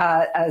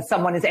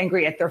someone is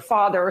angry at their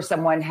father, or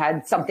someone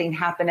had something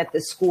happen at the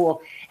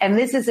school. And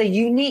this is a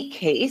unique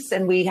case,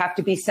 and we have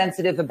to be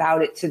sensitive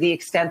about it to the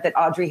extent that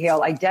Audrey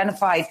Hale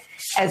identified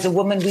as a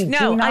woman. We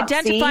do not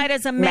identified see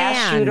as a man.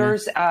 Mass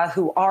shooters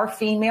who are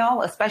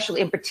female, especially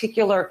in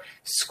particular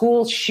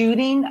school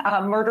shooting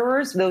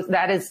murderers. This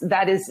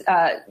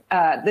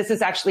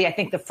is actually, I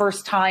think, the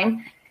first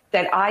time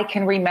that I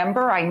can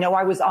remember. I know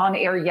I was on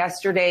air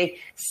yesterday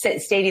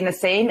stating the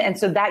same. And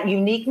so that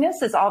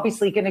uniqueness is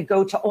obviously going to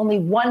go to only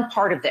one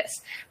part of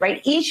this,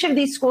 right? Each of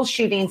these school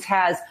shootings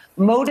has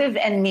motive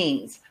and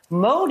means.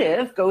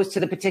 motive goes to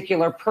the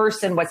particular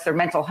person. What's their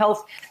mental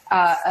health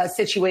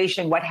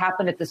situation? What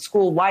happened at the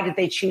school? Why did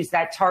they choose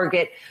that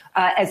target?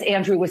 As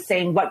Andrew was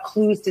saying, what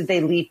clues did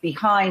they leave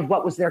behind?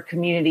 What was their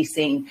community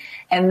seeing?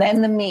 And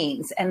then the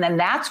means. And then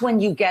that's when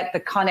you get the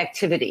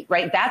connectivity,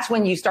 right? That's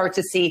when you start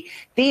to see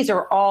these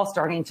are all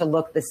starting to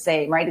look the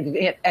same,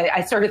 right?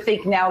 I sort of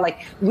think now,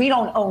 like, we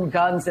don't own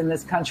guns in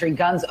this country.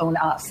 Guns own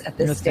us at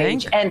this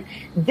stage. And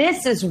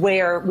this is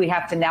where we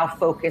have to now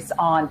focus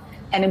on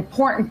an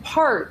important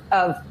part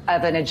of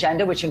an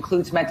agenda, which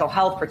includes mental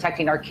health,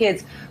 protecting our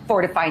kids,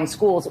 fortifying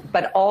schools,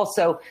 but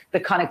also the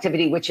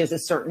connectivity, which is a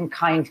certain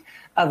kind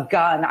of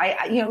gun.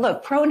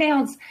 Look,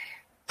 pronouns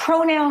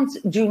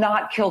do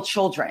not kill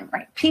children,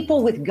 right?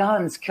 People with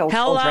guns kill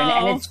children,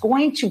 and it's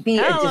going to be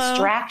a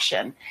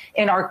distraction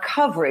in our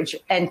coverage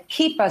and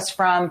keep us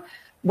from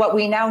what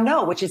we now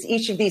know, which is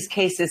each of these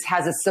cases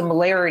has a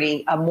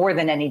similarity more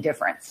than any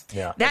difference.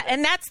 Yeah.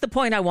 And that's the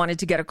point I wanted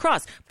to get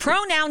across.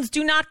 Pronouns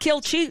do not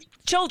kill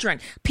children.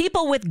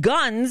 People with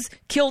guns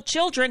kill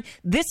children.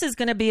 This is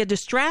going to be a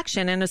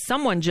distraction. And as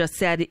someone just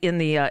said in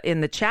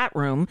the chat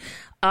room,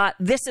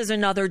 this is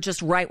another just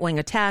right-wing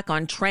attack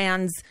on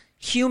trans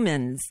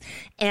humans.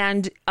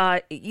 And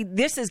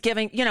this is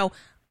giving,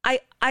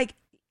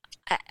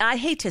 I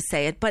hate to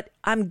say it, but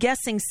I'm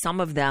guessing some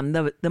of them,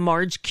 the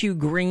Marge Q.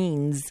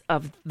 Greens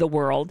of the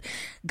world,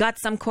 got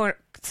some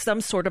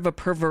sort of a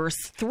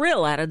perverse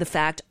thrill out of the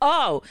fact,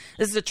 oh,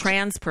 this is a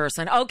trans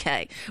person.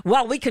 Okay,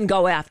 well, we can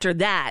go after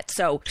that.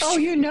 So, oh,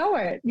 you know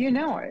it.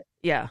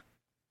 Yeah.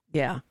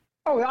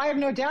 Oh, I have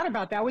no doubt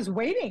about that. I was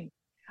waiting.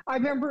 I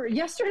remember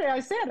yesterday I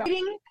said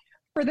waiting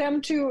for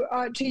them to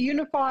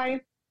unify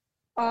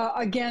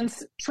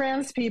against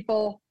trans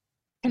people.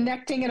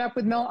 Connecting it up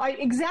with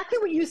exactly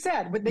what you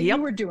said, that you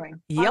were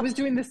doing. I was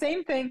doing the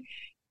same thing.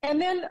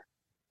 And then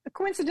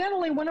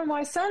coincidentally, one of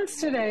my sons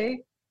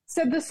today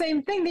said the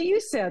same thing that you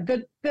said,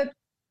 that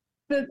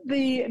the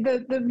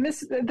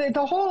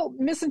whole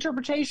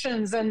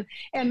misinterpretations and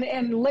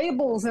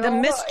labels and the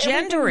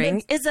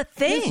misgendering is a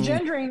thing.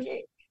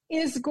 Misgendering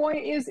is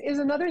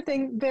another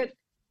thing that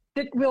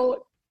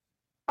will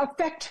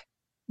affect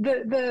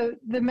the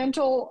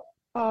mental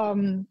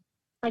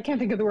I can't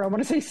think of the word. I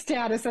want to say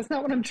status. That's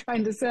not what I'm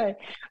trying to say.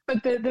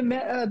 But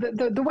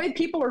the way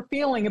people are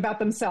feeling about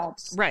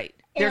themselves. Right.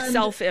 Their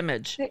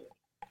self-image.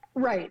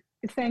 Right.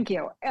 Thank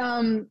you.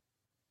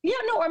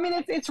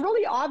 It's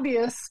really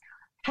obvious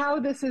how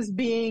this is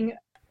being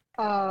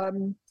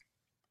messaged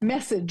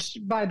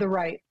by the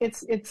right.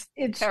 It's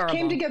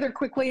came together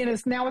quickly, and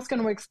it's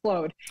going to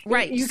explode.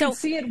 Right. You can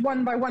see it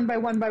one by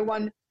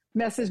one,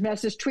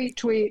 message,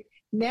 tweet.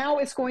 Now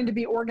it's going to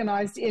be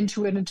organized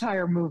into an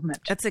entire movement.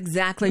 That's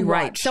exactly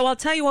right. So I'll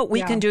tell you what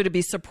we can do to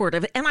be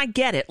supportive. And I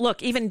get it.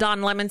 Look, even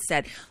Don Lemon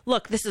said,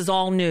 look, this is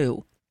all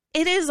new.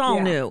 It is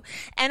all new.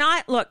 And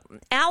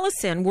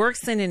Allison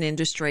works in an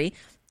industry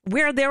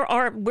where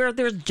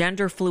there's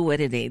gender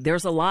fluidity.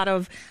 There's a lot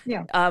of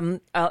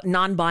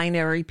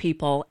non-binary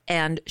people.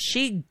 And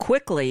she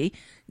quickly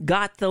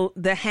got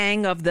the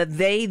hang of the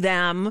they,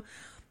 them,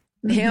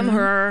 him,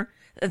 her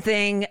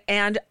thing.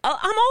 And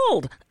I'm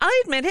old,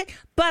 I admit it,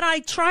 but I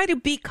try to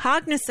be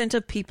cognizant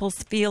of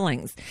people's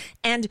feelings.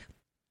 And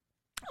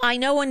I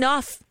know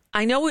enough.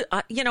 I know,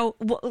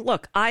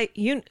 look,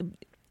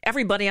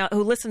 everybody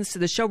who listens to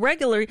the show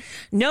regularly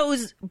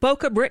knows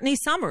Boca Brittany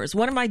Summers,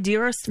 one of my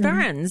dearest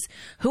friends,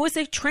 who is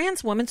a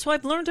trans woman. So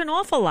I've learned an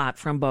awful lot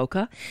from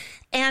Boca.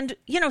 And,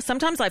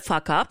 sometimes I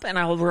fuck up and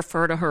I'll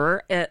refer to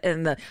her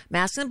in the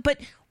masculine. But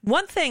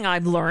one thing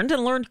I've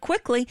learned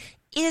quickly,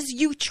 is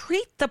you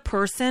treat the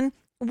person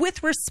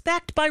with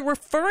respect by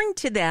referring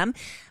to them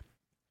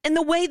in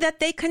the way that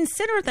they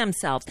consider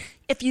themselves.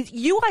 If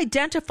you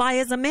identify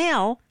as a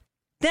male,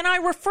 then I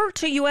refer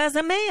to you as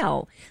a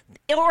male.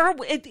 Or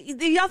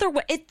the other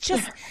way, it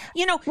just,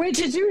 Wait,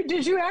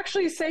 did you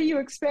actually say you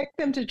expect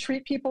them to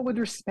treat people with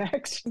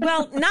respect?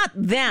 Well, not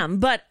them,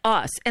 but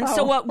us. And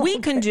so what we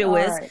can do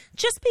is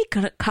just be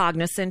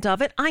cognizant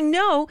of it. I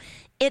know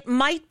it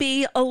might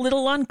be a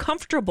little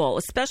uncomfortable,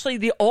 especially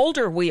the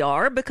older we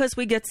are, because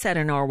we get set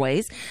in our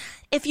ways.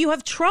 If you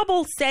have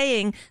trouble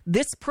saying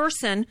this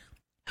person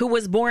who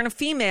was born a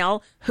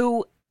female,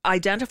 who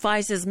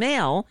identifies as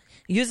male,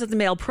 uses the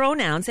male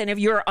pronouns, and if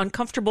you're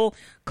uncomfortable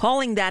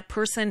calling that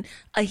person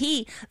a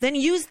he, then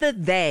use the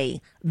they,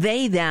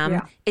 them.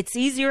 Yeah. It's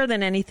easier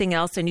than anything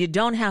else, and you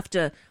don't have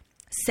to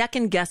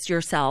second guess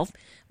yourself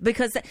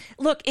because,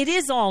 look, it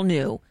is all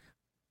new,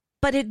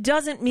 but it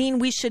doesn't mean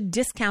we should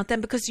discount them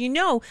because,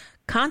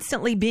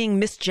 constantly being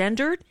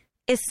misgendered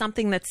is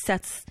something that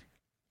sets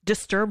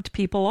disturbed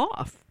people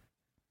off.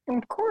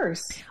 Of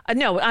course.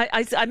 No,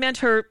 I meant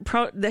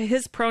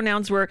his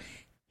pronouns were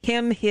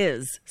him,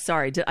 his.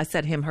 Sorry, I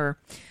said him, her.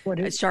 What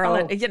is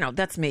Charlotte?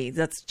 That's me.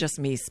 That's just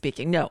me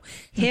speaking. No,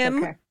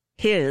 him,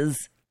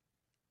 his.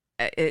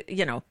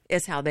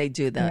 Is how they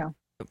do the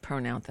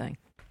pronoun thing.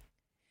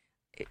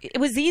 It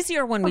was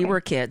easier when we were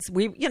kids.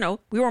 We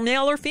were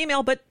male or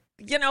female, but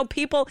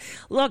people.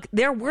 Look,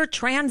 there were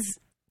trans.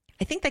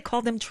 I think they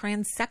called them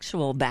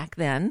transsexual back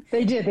then.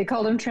 They did. They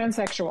called them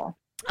transsexual.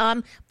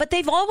 But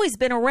they've always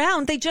been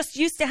around. They just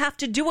used to have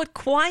to do it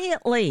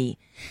quietly.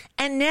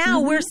 And now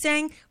we're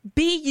saying,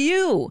 be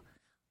you.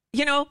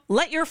 You know,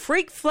 let your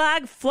freak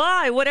flag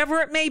fly, whatever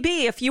it may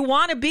be. If you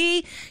want to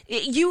be,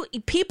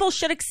 people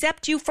should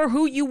accept you for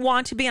who you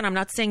want to be. And I'm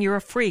not saying you're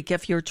a freak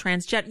if you're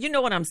transgender. You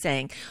know what I'm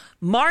saying.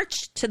 March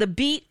to the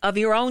beat of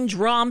your own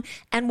drum.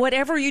 And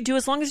whatever you do,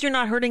 as long as you're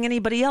not hurting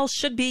anybody else,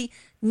 should be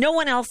no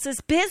one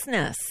else's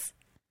business.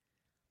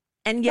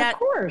 And yet, of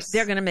course,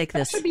 they're going to make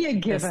this should be a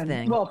given.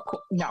 Thing. Well,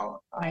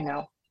 no, I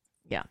know.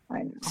 Yeah,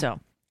 I know. So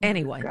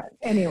anyway.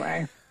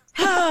 Anyway.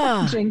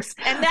 Jinx.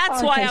 And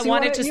that's why I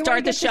wanted to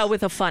start the show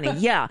with a funny.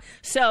 Yeah.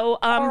 So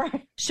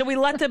right. Should we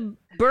let the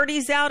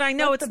birdies out? I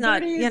know it's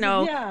not, birdies,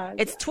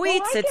 it's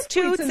tweets, it's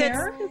toots, okay.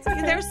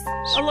 There's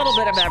a little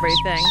bit of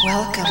everything.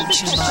 Welcome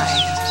to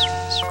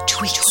my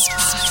tweet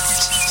spot.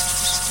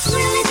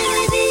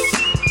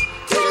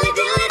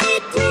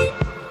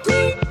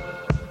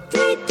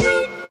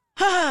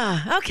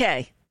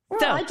 Okay. Well,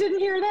 so, I didn't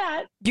hear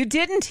that. You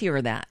didn't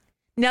hear that.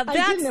 Now that's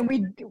I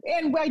didn't,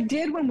 and I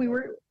did when we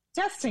were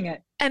testing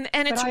it. And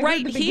it's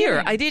right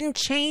here. I didn't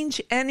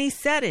change any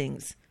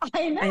settings.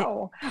 I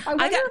know. I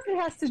wonder if it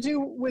has to do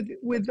with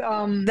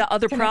the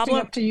other problem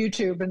up to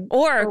YouTube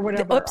or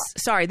whatever.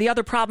 The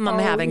other problem I'm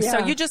having. Yeah.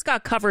 So you just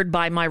got covered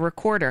by my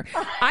recorder.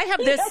 I have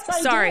this.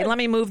 Yes, let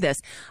me move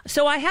this.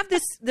 So I have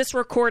this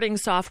recording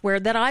software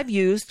that I've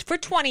used for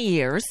 20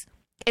 years.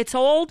 It's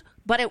old,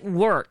 but it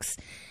works,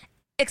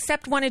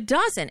 except when it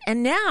doesn't.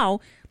 And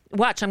now,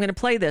 watch. I'm going to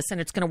play this, and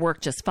it's going to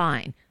work just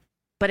fine.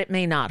 But it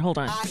may not. Hold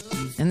on.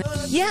 And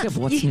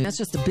that's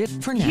just a bit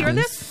for now. Hear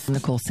this?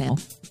 Nicole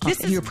Sandler. This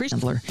is your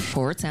Sandler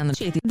reports and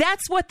the.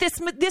 That's what this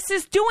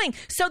is doing.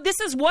 So this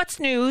is what's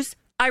news.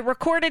 I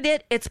recorded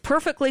it. It's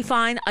perfectly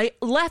fine. I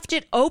left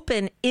it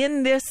open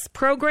in this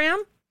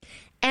program,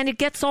 and it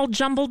gets all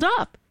jumbled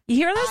up. You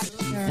hear this?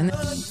 And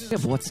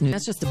what's new?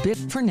 That's just a bit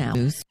for now.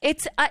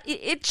 It's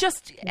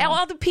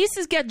all the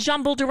pieces get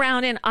jumbled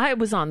around, and I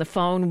was on the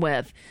phone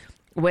with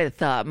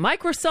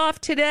Microsoft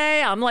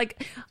today. I'm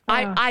like,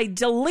 I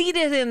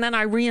deleted and then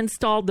I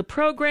reinstalled the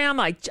program.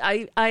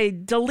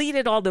 I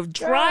deleted all the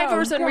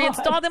drivers and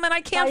reinstalled them, and I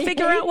can't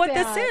figure out what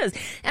this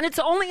is. And it's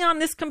only on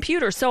this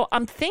computer. So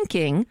I'm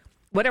thinking,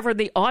 whatever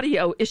the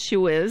audio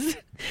issue is,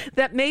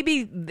 that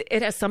maybe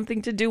it has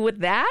something to do with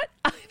that.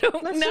 I don't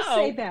know. Let's just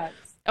say that.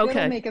 Okay.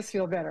 It'll make us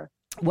feel better.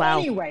 Wow.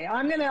 Anyway,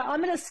 I'm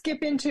gonna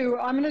skip into.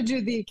 I'm gonna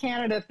do the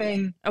Canada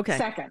thing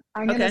second.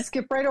 I'm gonna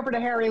skip right over to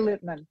Harry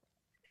Litman.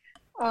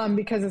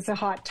 Because it's a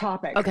hot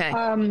topic. Okay.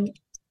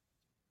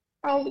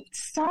 I'll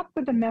stop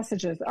with the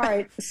messages. All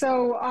right.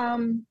 So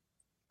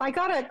I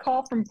got a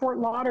call from Fort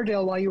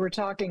Lauderdale while you were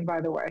talking,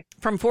 by the way.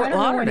 From Fort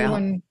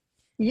Lauderdale?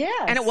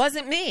 Yes. And it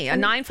wasn't me, a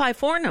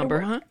 954 number,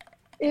 huh?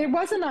 It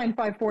was a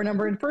 954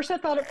 number. And first I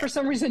thought for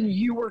some reason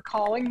you were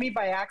calling me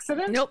by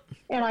accident. Nope.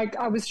 And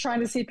I was trying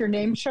to see if your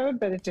name showed,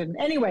 but it didn't.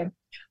 Anyway.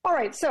 All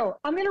right. So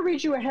I'm going to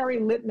read you a Harry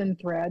Litman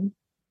thread.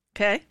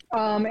 Okay.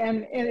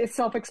 And it's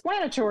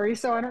self-explanatory,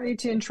 so I don't need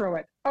to intro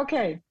it.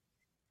 Okay.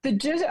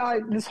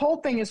 This whole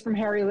thing is from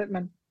Harry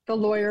Litman, the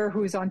lawyer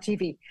who's on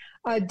TV.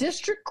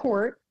 District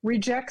Court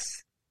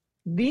rejects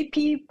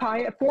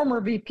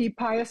former VP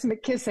Pius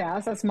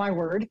McKissass, that's my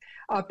word,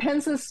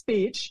 Pence's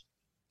speech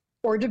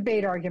or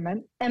debate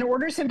argument, and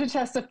orders him to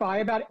testify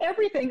about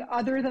everything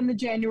other than the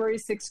January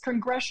 6th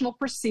congressional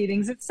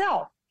proceedings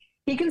itself.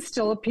 He can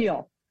still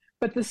appeal,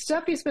 but the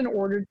stuff he's been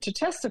ordered to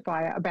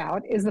testify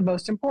about is the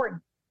most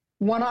important.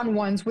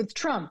 One-on-ones with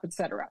Trump,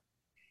 etc.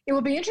 It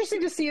will be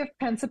interesting to see if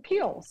Pence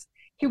appeals.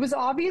 He was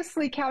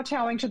obviously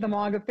kowtowing to the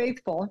MAGA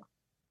faithful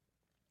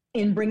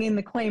in bringing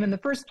the claim in the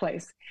first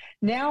place.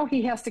 Now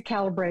he has to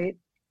calibrate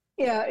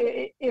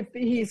if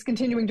he's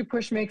continuing to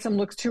push makes him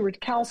look too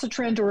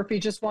recalcitrant or if he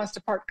just wants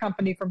to part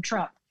company from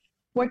Trump.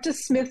 What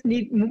does Smith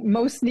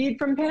most need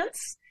from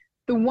Pence?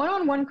 The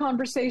one-on-one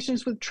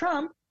conversations with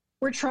Trump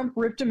where Trump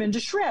ripped him into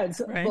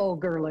shreds,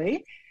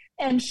 vulgarly,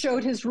 and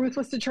showed his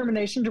ruthless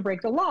determination to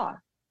break the law.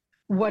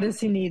 What does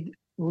he need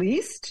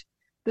least?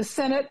 The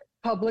Senate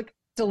public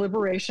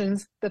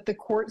deliberations that the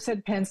court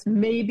said Pence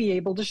may be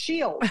able to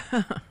shield.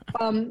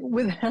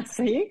 With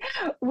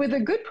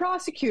a good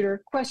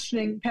prosecutor,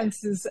 questioning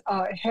Pence's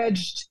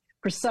hedged,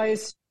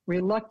 precise,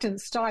 reluctant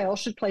style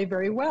should play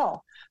very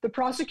well. The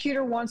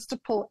prosecutor wants to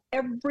pull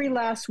every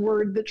last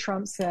word that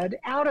Trump said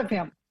out of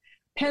him.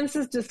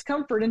 Pence's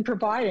discomfort in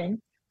providing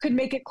could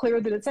make it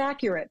clear that it's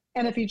accurate.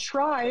 And if he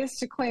tries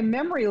to claim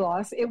memory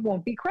loss, it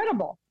won't be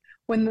credible.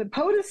 When the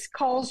POTUS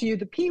calls you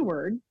the P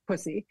word,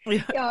 pussy,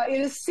 it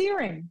is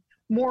searing.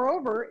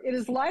 Moreover, it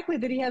is likely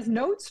that he has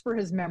notes for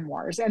his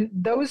memoirs, and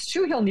those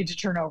too he'll need to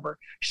turn over.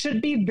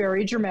 Should be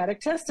very dramatic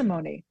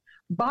testimony.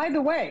 By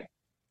the way,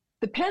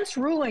 the Pence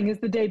ruling is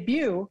the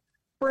debut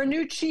for a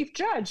new chief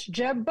judge,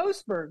 Jeb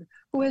Boasberg,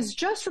 who has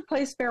just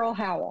replaced Beryl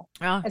Howell.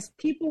 As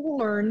people will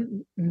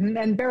learn,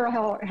 and Beryl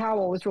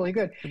Howell was really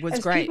good. It was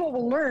great. As people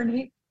will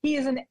learn, he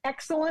is an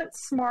excellent,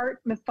 smart,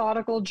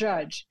 methodical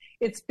judge.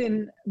 It's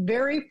been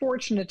very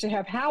fortunate to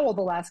have Howell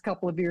the last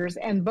couple of years,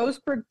 and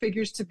Boasberg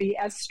figures to be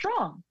as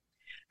strong.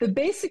 The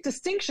basic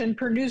distinction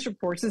per news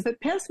reports is that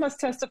Pence must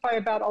testify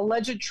about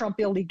alleged Trump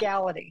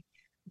illegality.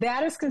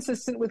 That is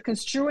consistent with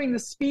construing the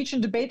speech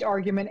and debate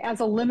argument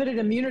as a limited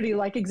immunity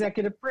like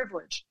executive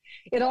privilege.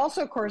 It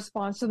also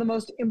corresponds to the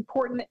most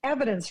important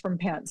evidence from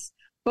Pence.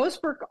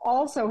 Boasberg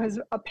also has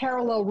a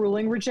parallel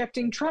ruling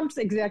rejecting Trump's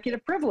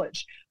executive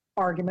privilege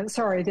argument.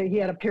 Sorry that he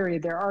had a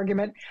period there,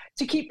 argument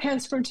to keep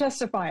Pence from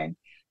testifying.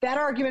 That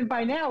argument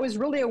by now is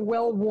really a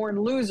well-worn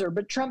loser,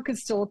 but Trump could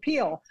still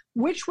appeal,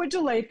 which would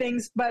delay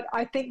things, but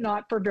I think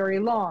not for very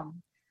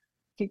long.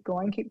 Keep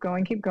going.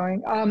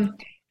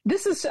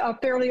 This is a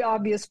fairly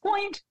obvious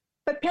point,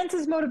 but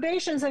Pence's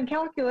motivations and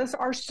calculus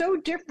are so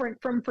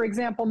different from, for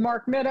example,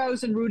 Mark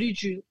Meadows and Rudy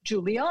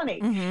Giuliani.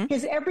 Mm-hmm.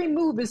 His every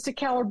move is to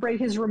calibrate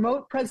his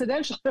remote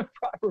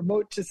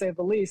to say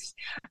the least,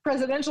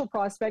 presidential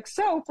prospects.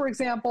 So, for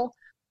example,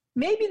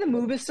 maybe the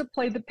move is to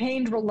play the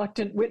pained,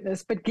 reluctant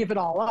witness, but give it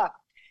all up.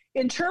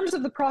 In terms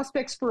of the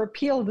prospects for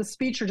appeal of the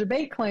speech or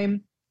debate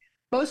claim,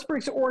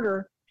 Boasberg's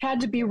order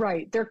had to be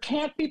right. There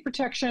can't be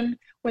protection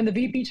when the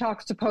VP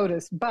talks to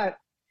POTUS, but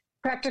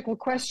practical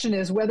question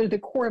is whether the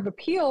Court of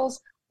Appeals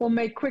will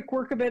make quick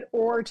work of it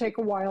or take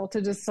a while to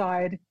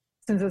decide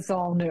since it's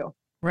all new.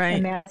 Right.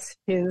 And that's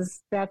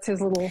his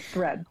little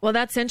thread. Well,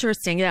 that's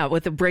interesting. Yeah.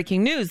 With the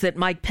breaking news that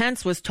Mike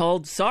Pence was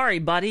told, sorry,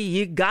 buddy,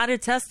 you got to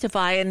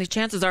testify. And the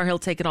chances are he'll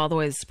take it all the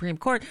way to the Supreme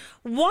Court.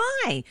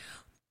 Why?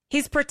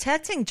 He's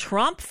protecting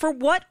Trump for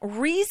what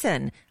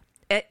reason?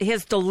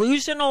 His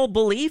delusional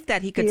belief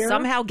that he could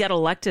somehow get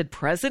elected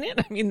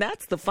president? I mean,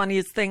 that's the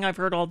funniest thing I've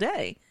heard all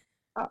day.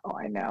 Oh,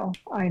 I know.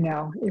 I don't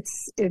know.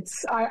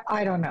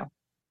 I don't know.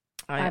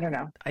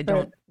 I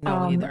don't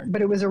know either.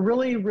 But it was a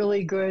really,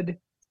 really good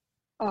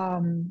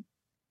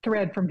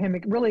thread from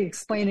him, really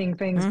explaining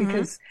things,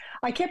 because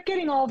I kept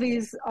getting all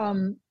these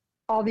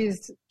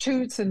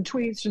toots and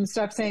tweets and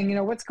stuff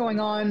saying, what's going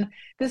on?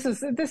 This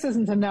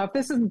isn't enough.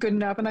 This isn't good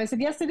enough. And I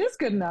said, yes, it is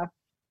good enough.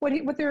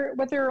 What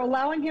they're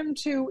allowing him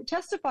to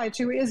testify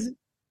to is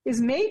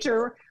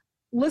major.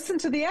 Listen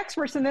to the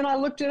experts. And then I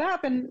looked it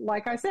up, and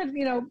like I said,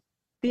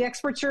 the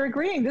experts are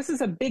agreeing. This is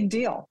a big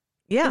deal.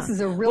 Yeah. This is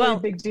a really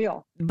big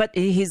deal. But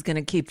he's going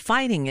to keep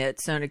fighting it.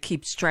 So to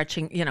keep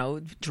stretching,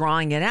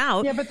 drawing it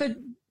out. Yeah, but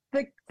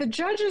the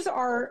judges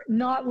are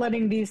not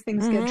letting these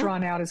things get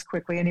drawn out as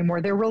quickly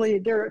anymore. They're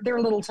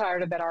a little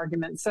tired of that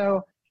argument.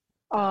 So,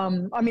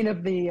 of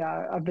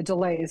the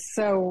delays.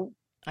 So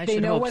they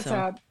know what's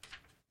up.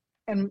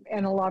 And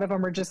a lot of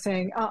them are just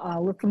saying,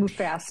 let's move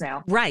fast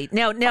now. Right.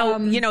 Now,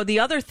 the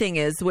other thing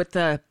is with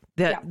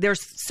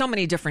there's so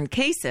many different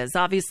cases.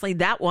 Obviously,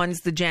 that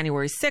one's the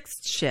January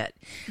 6th shit.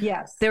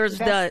 Yes. There's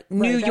the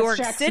New York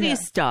City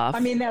stuff. I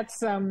mean,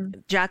 that's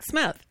Jack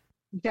Smith.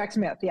 Jack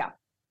Smith, yeah.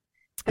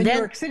 The New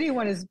York City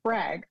one is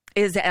Bragg.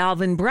 Is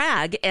Alvin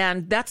Bragg.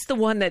 And that's the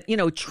one that,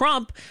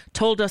 Trump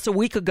told us a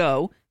week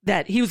ago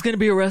that he was going to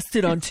be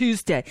arrested on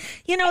Tuesday.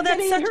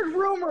 That's such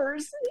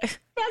rumors.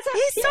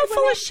 He's so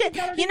full of shit.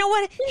 You know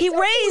what? He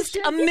raised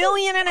 $1.5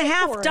 million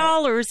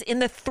in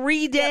the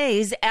 3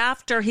 days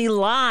after he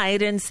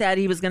lied and said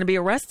he was going to be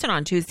arrested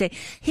on Tuesday.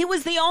 He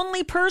was the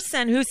only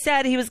person who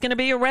said he was going to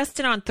be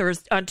arrested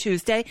on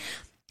Tuesday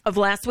of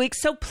last week.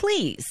 So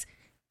please,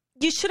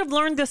 you should have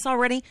learned this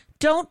already.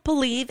 Don't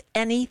believe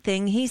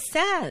anything he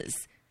says.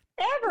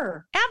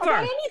 Ever.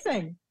 About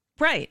anything.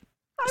 Right.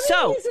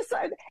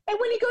 And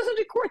when he goes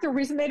into court, the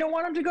reason they don't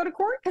want him to go to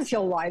court because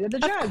he'll lie to the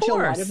judge, he'll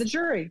lie to the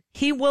jury.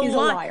 He's a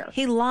liar.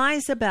 He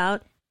lies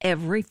about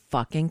every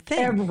fucking thing.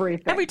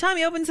 Everything. Every time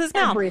he opens his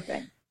mouth.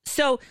 Everything.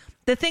 So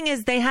the thing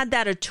is, they had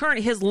that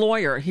attorney, his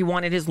lawyer. He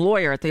wanted his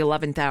lawyer at the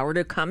 11th hour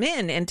to come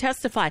in and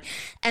testify.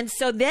 And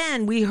so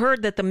then we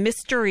heard that the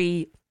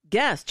mystery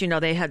guest,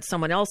 they had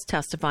someone else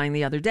testifying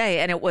the other day,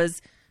 and it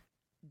was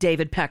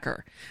David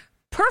Pecker.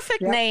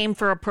 Perfect name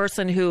for a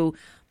person who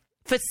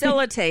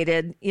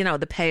facilitated,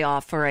 the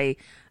payoff for a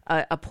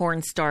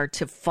porn star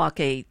to fuck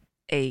a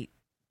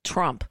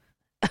Trump.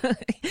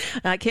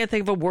 I can't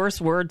think of a worse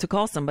word to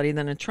call somebody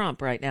than a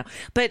Trump right now.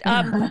 But,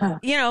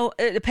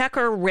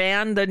 Pecker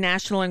ran the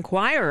National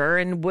Enquirer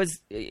and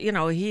was,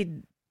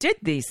 he did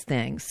these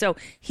things. So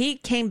he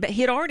came back.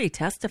 He had already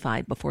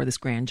testified before this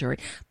grand jury,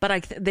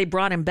 but they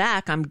brought him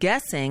back, I'm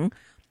guessing.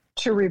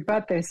 To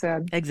rebut, they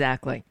said.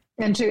 Exactly.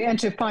 And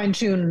to fine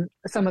tune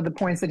some of the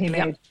points that he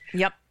made.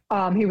 Yep.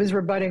 He was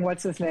rebutting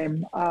what's his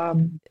name,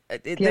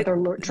 the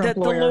other Trump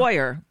lawyer. The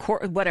lawyer,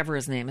 whatever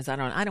his name is. I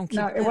don't.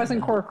 No, it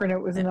wasn't Corcoran.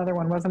 It was another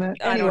one, wasn't it?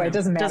 Anyway, it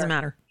doesn't matter. Doesn't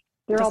matter.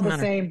 They're all the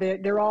same.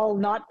 They're all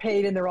not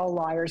paid, and they're all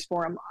liars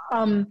for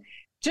him.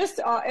 Just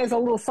as a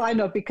little side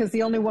note, because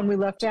the only one we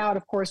left out,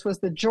 of course, was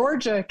the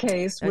Georgia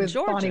case with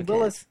Bonnie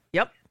Willis.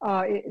 Yep.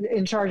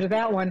 In charge of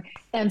that one,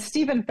 and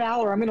Stephen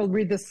Fowler. I'm going to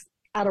read this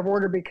out of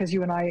order because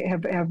you and I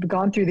have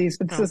gone through these,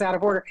 but this is out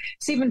of order.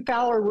 Stephen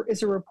Fowler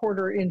is a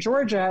reporter in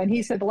Georgia, and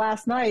he said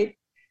last night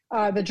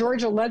the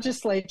Georgia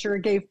legislature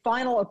gave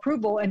final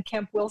approval, and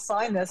Kemp will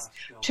sign this,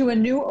 to a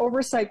new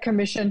oversight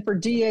commission for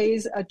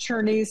DAs,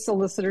 attorneys,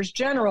 solicitors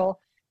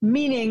general,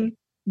 meaning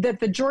that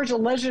the Georgia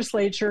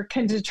legislature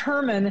can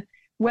determine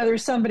whether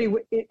somebody,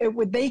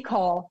 what they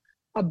call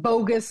a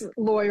bogus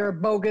lawyer, a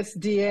bogus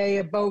DA,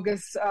 a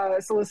bogus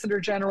solicitor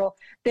general.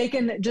 They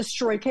can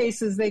destroy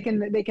cases. They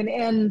can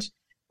end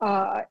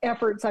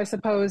efforts, I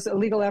suppose,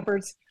 legal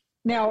efforts.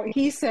 Now,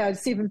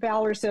 Stephen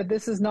Fowler said,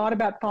 this is not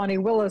about Fani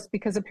Willis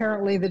because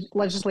apparently the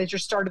legislature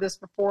started this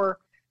before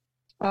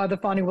the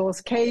Fani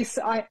Willis case,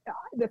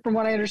 from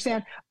what I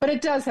understand. But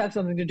it does have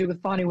something to do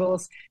with Fani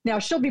Willis. Now,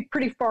 she'll be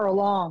pretty far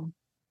along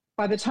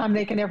by the time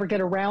they can ever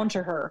get around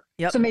to her.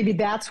 Yep. So maybe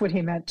that's what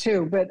he meant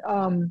too. But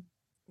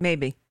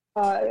maybe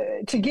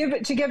to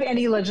give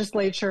any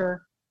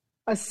legislature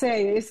a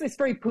say, it's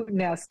very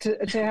Putin-esque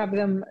to have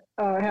them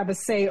have a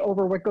say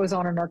over what goes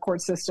on in our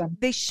court system.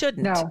 They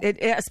shouldn't, no.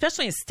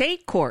 Especially in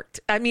state court.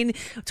 I mean,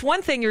 it's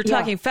one thing you're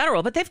talking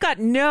federal, but they've got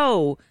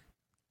no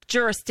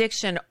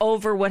jurisdiction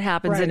over what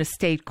happens in a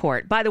state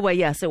court. By the way,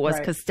 yes, it was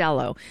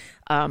Costello.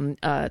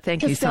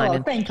 Thank you,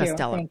 Simon. Thank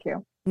Costello.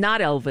 you.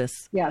 Not Elvis.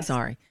 Yes.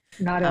 Sorry.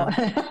 Not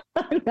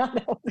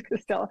Elvis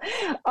Costello.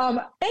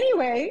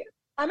 Anyway,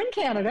 I'm in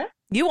Canada.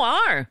 You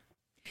are.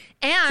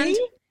 And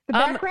see? The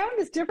background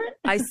is different.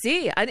 I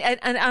see.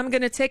 And I'm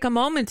going to take a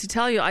moment to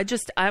tell you, I'm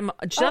just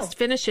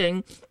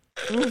finishing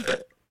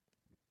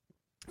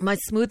my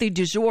smoothie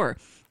du jour.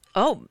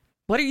 Oh,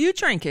 what are you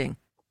drinking?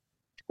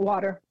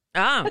 Water.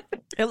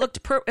 It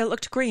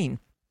looked green.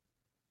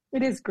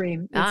 It is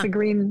green. It's a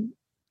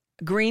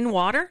green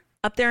water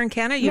up there in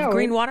Canada. You have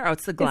green water. Oh,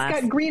 it's the glass.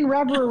 It's got green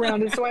rubber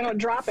around it, so I don't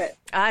drop it.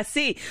 I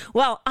see.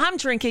 Well, I'm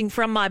drinking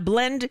from my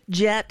Blend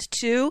Jet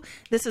 2.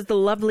 This is the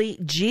lovely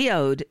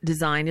geode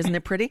design, isn't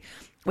it pretty?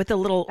 With a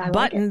little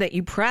button that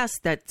you press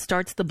that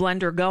starts the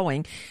blender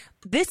going.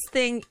 This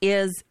thing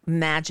is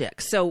magic.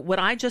 So what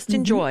I just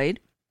enjoyed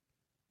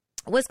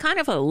was kind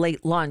of a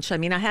late lunch. I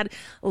mean, I had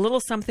a little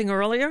something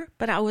earlier,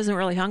 but I wasn't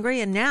really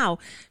hungry. And now,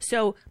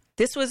 so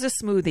this was a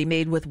smoothie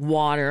made with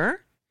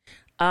water,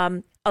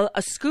 a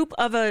scoop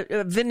of a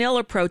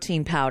vanilla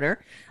protein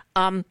powder,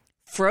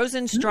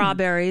 frozen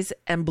strawberries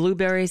and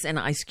blueberries and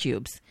ice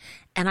cubes.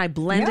 And I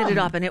blended it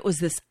up, and it was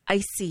this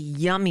icy,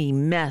 yummy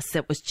mess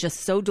that was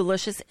just so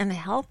delicious and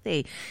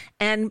healthy.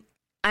 And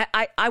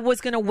I was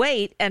going to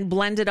wait and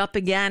blend it up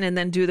again and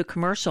then do the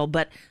commercial,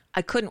 but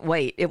I couldn't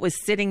wait. It was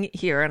sitting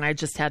here, and I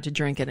just had to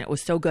drink it. And it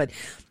was so good.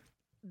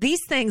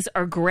 These things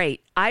are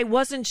great. I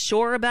wasn't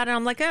sure about it.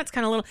 I'm like, it's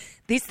kind of little.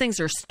 These things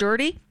are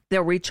sturdy.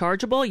 They're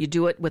rechargeable. You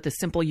do it with a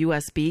simple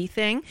USB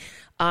thing.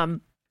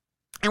 And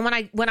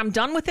when I'm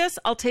done with this,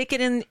 I'll take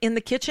it in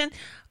the kitchen,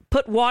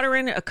 put water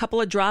in, a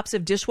couple of drops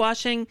of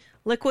dishwashing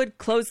liquid,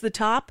 close the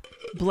top,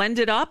 blend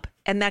it up,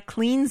 and that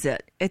cleans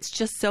it. It's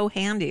just so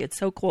handy. It's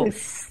so cool.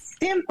 It's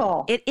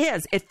simple. It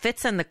is. It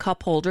fits in the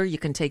cup holder. You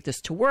can take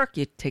this to work.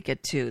 You take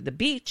it to the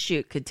beach.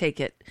 You could take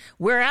it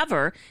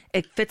wherever.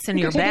 It fits in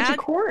your bag. Take it to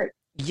court.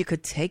 You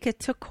could take it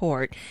to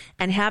court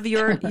and have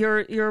your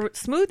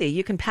smoothie.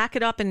 You can pack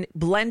it up and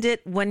blend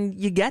it when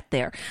you get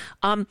there.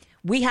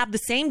 We have the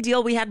same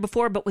deal we had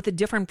before, but with a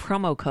different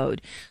promo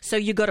code. So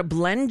you go to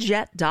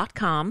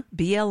blendjet.com,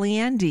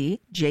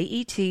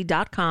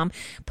 BLENDJET.com,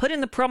 put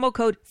in the promo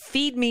code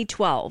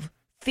FEEDME12,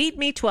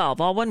 FEEDME12,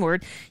 all one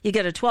word. You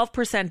get a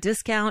 12%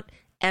 discount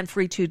and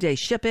free 2-day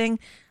shipping,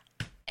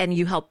 and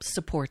you help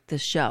support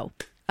this show.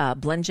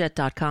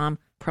 Blendjet.com,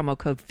 promo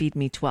code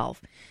FEEDME12.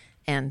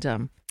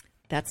 And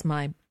that's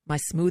my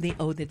smoothie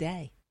of the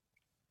day.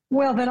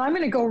 Well, then I'm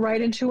going to go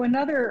right into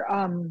another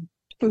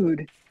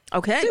food.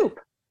 Okay.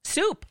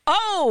 Soup.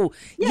 Oh,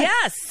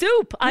 yes,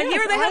 soup. I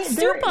hear they have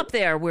soup up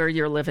there where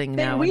you're living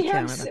now in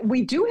Canada.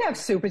 We do have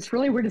soup. It's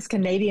really weird. It's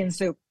Canadian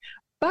soup.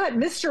 But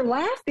Mr.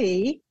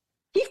 Laffy,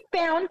 he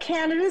found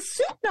Canada's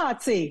soup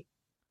Nazi.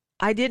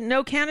 I didn't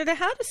know Canada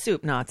had a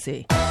soup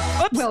Nazi.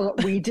 Oops. Well,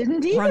 we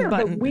didn't either,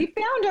 but we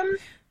found him.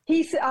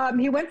 He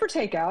went for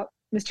takeout.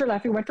 Mr.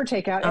 Laffy went for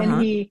takeout,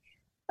 and he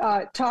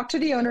talked to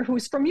the owner,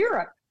 who's from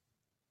Europe.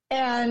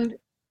 And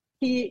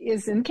he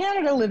is in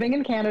Canada, living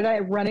in Canada,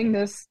 running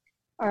this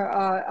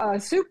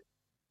soup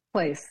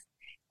place.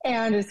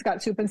 And it's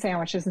got soup and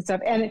sandwiches and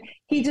stuff. And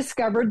he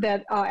discovered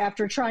that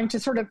after trying to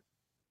sort of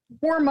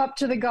warm up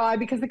to the guy,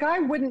 because the guy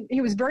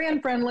he was very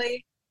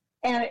unfriendly.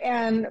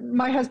 And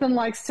my husband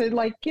likes to,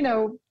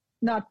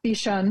 not be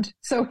shunned.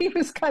 So he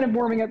was kind of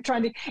warming up,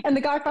 and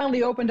the guy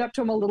finally opened up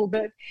to him a little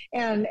bit.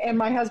 And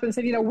my husband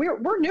said,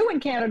 we're new in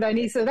Canada. And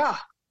he said,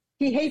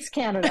 he hates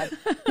Canada.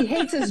 He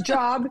hates his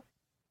job.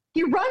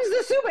 He runs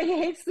the soup, but he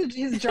hates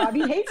his job.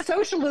 He hates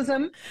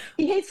socialism.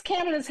 He hates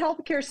Canada's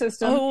healthcare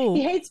system. Oh.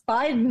 He hates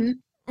Biden.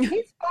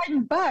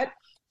 But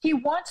he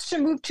wants to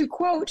move to,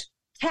 quote,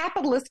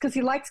 capitalist, because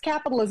he likes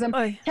capitalism,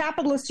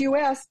 capitalist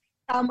U.S.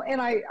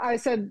 And I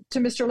said to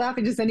Mr.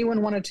 Laffy, does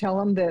anyone want to tell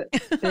him that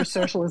there's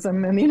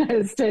socialism in the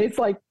United States?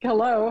 Like,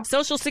 hello.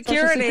 Social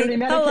Security,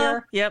 Medicare. Hello.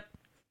 Yep.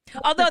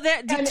 Although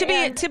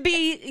to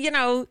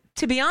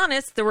be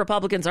honest, the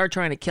Republicans are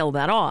trying to kill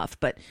that off,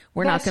 but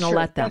we're not going to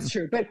let them. That's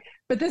true. But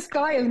this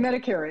guy is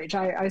Medicare age.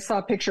 I saw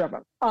a picture of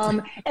him.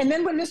 And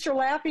then when Mr.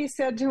 Laffy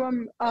said to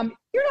him,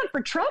 you're not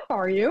for Trump,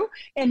 are you?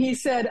 And he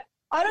said,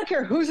 I don't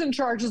care who's in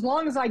charge as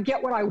long as I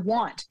get what I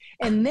want.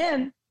 And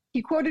then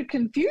he quoted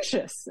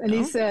Confucius, and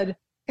he said,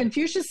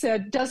 Confucius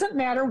said, doesn't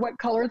matter what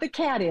color the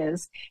cat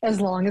is,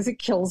 as long as it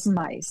kills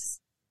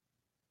mice.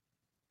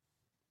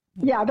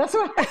 Yeah, that's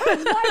what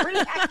was my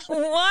reaction.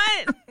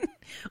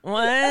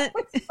 What?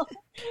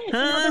 In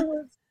other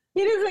words,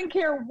 he doesn't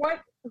care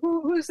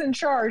who's in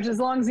charge as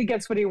long as he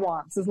gets what he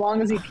wants, as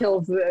long as he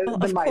kills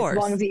the mice, course. as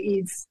long as he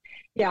eats.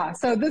 Yeah,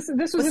 so this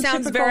was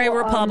sounds typical, very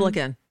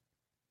Republican.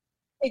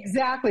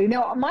 Exactly.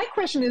 Now, my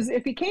question is,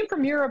 if he came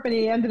from Europe and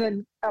he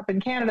ended up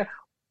in Canada,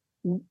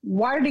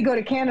 why did he go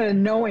to Canada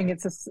knowing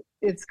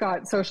it's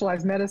got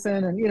socialized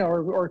medicine and,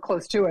 or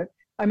close to it?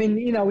 I mean,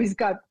 he's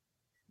got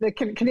the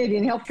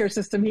Canadian healthcare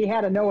system he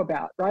had to know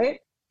about, right?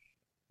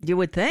 You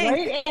would think.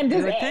 Right? And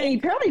he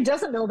apparently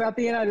doesn't know about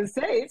the United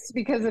States,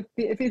 because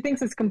if he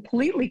thinks it's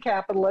completely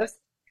capitalist,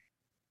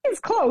 it's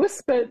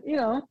close, but,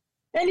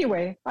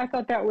 anyway, I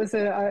thought that was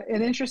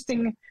an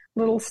interesting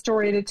little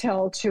story to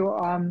tell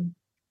to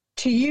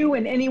you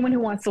and anyone who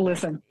wants to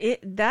listen.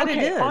 It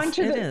is. On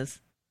to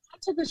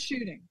the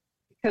shooting,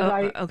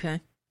 because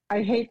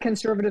I hate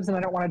conservatives and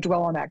I don't want to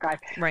dwell on that guy.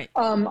 Right.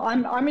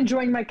 I'm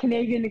enjoying my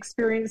Canadian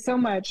experience so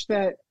much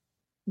that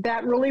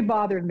really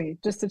bothered me,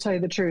 just to tell you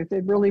the truth.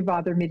 It really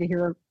bothered me to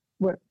hear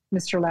what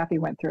Mr. Laffy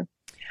went through.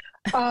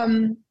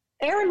 Aaron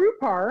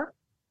Rupar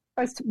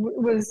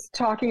was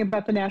talking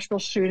about the Nashville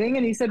shooting,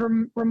 and he said,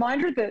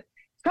 reminder that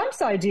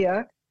Trump's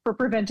idea for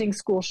preventing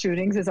school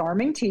shootings is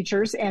arming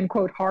teachers and,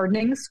 quote,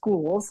 hardening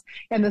schools.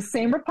 And the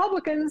same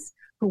Republicans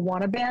who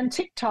want to ban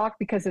TikTok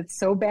because it's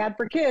so bad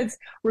for kids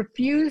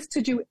refuse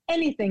to do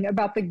anything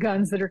about the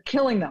guns that are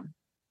killing them.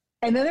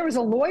 And then there was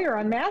a lawyer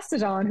on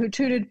Mastodon who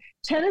tweeted,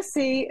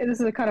 Tennessee, and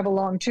this is a kind of a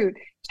long tweet,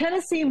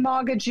 Tennessee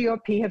MAGA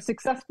GOP have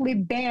successfully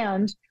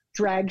banned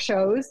drag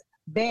shows,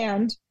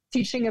 banned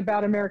teaching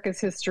about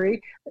America's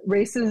history,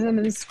 racism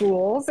in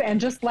schools,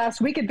 and just last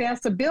week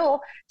advanced a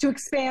bill to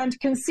expand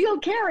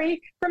concealed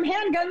carry from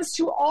handguns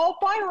to all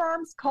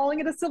firearms, calling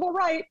it a civil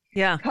right.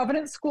 Yeah.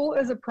 Covenant School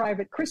is a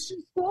private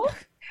Christian school.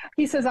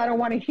 He says, I don't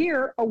want to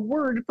hear a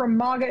word from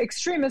MAGA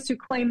extremists who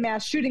claim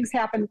mass shootings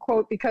happen,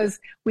 quote, because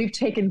we've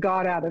taken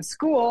God out of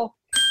school.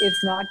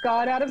 It's not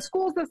God out of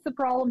schools that's the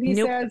problem, he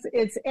says.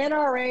 It's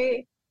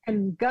NRA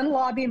and gun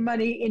lobby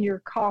money in your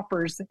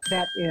coffers,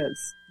 that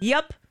is.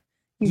 Yep.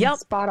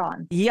 Spot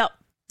on. Yep.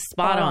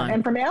 Spot on.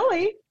 And from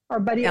Ellie, our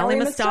buddy Ellie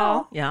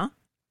Mistal. Mistal. Yeah.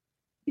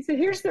 He said,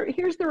 here's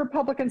the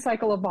Republican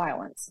cycle of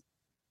violence.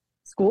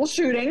 School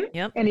shooting.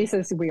 Yep. And he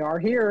says, we are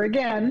here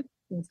again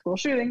in school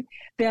shooting.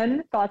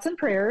 Then thoughts and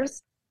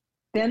prayers.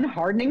 Then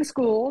hardening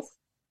schools.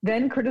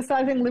 Then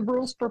criticizing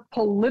liberals for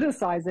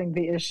politicizing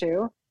the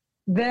issue.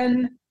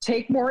 Then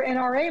take more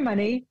NRA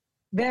money.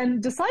 Then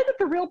decide that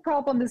the real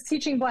problem is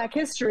teaching Black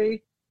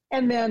history.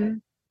 And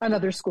then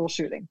another school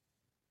shooting.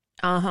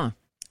 Uh-huh.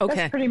 Okay.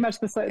 That's pretty much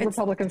the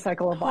Republican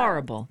cycle of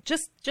horrible.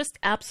 violence. Just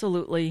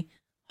absolutely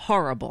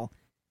horrible.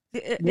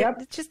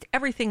 Yep. Just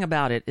everything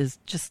about it is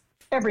just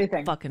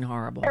everything fucking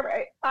horrible.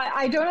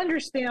 I don't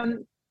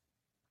understand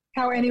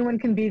how anyone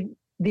can be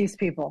these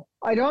people.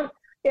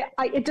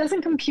 It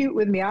doesn't compute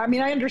with me. I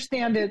mean, I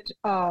understand it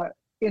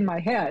in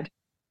my head,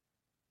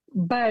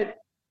 but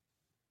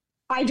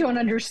I don't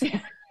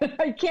understand.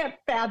 I can't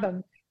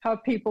fathom how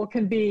people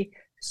can be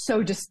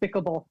so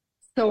despicable,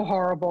 so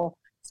horrible,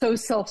 so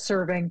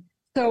self-serving,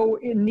 so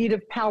in need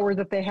of power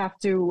that they have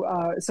to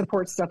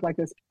support stuff like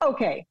this.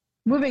 Okay,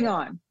 moving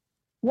on.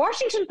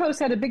 Washington Post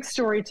had a big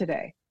story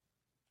today,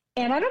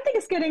 and I don't think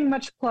it's getting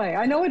much play.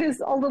 I know it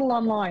is a little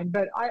online,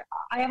 but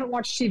I haven't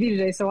watched TV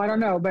today, so I don't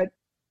know. But,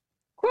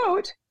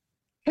 quote,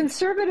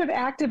 conservative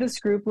activist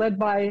group led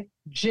by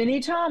Ginny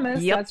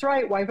Thomas, that's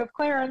right, wife of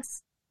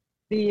Clarence,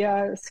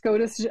 the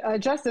SCOTUS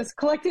justice,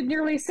 collected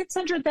nearly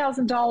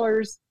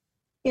 $600,000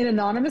 in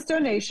anonymous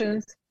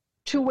donations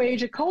to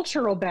wage a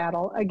cultural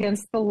battle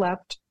against the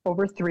left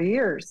over 3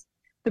 years.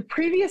 The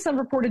previous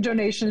unreported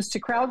donations to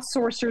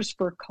crowdsourcers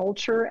for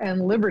culture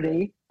and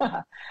liberty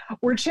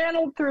were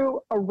channeled through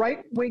a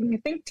right-wing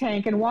think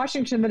tank in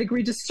Washington that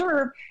agreed to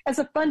serve as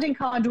a funding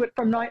conduit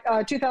from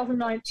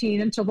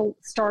 2019 until the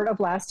start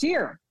of last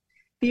year.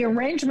 The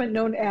arrangement,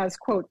 known as,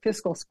 quote,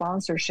 fiscal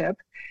sponsorship,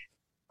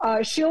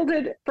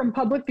 shielded from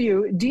public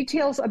view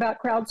details about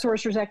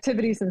crowdsourcers'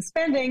 activities and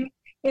spending,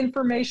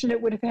 information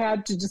it would have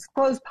had to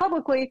disclose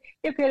publicly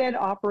if it had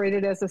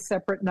operated as a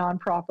separate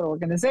nonprofit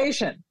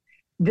organization.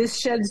 This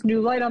sheds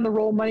new light on the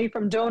role money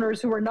from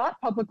donors who are not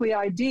publicly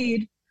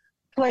ID'd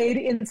played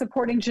in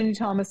supporting Ginny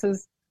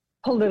Thomas's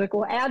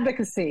political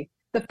advocacy.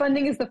 The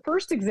funding is the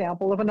first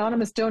example of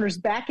anonymous donors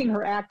backing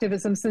her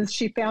activism since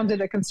she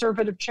founded a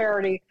conservative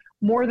charity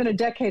more than a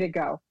decade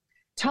ago.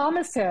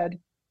 Thomas said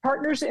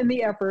partners in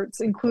the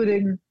efforts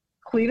included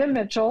Cleta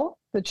Mitchell,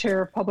 the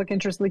chair of Public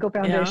Interest Legal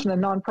Foundation, a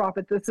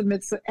nonprofit that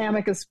submits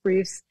amicus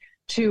briefs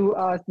to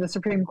the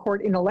Supreme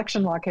Court in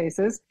election law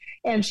cases.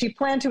 And she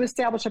planned to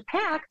establish a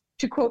PAC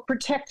to, quote,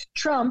 protect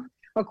Trump,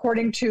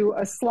 according to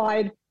a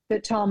slide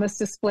that Thomas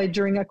displayed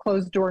during a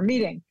closed-door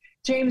meeting.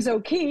 James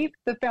O'Keefe,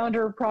 the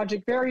founder of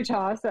Project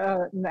Veritas,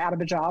 out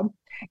of a job,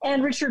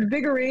 and Richard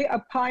Viguerie,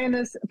 a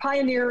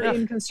pioneer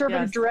in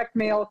conservative direct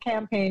mail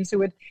campaigns who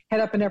would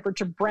head up an effort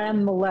to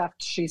brand the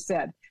left, she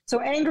said. So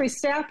angry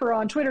staffer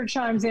on Twitter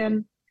chimes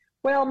in,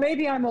 well,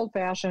 maybe I'm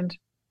old-fashioned,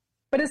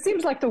 but it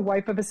seems like the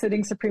wife of a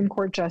sitting Supreme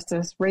Court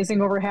justice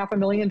raising over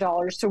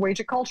 $500,000 to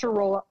wage a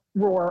cultural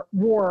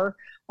war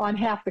on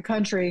half the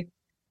country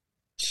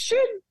should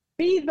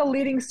be the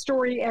leading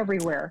story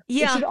everywhere.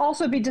 Yeah. It should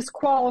also be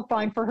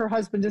disqualifying for her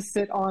husband to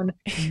sit on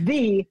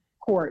the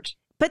court.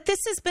 But this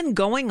has been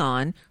going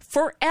on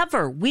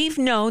forever. We've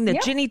known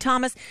that Ginny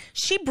Thomas,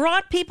 she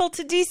brought people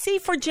to D.C.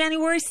 for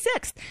January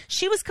 6th.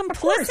 She was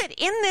complicit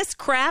in this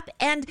crap,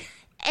 and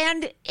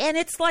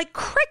it's like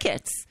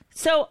crickets.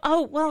 So,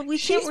 we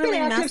can't really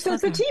been active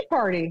since the Tea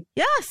Party.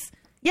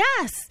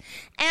 Yes.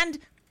 And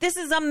this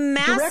is a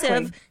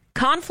massive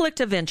conflict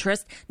of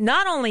interest.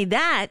 Not only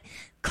that,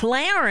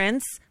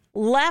 Clarence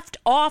left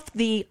off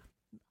the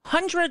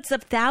hundreds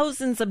of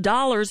thousands of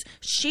dollars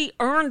she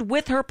earned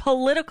with her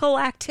political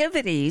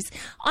activities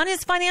on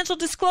his financial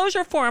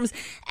disclosure forms.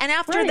 And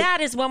after that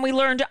is when we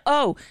learned,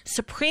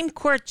 Supreme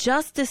Court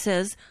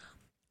justices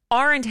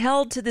aren't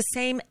held to the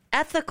same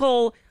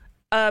ethical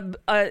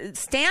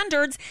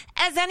standards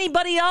as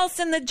anybody else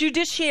in the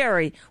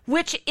judiciary,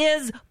 which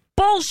is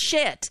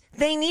bullshit.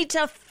 They need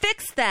to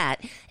fix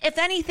that. If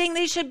anything,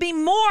 they should be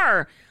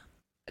more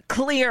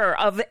clear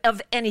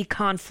of any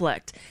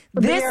conflict.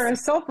 They are a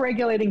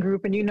self-regulating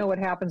group, and you know what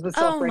happens with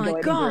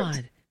self-regulating groups.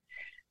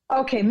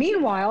 Okay,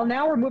 meanwhile,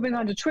 now we're moving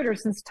on to Twitter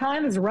since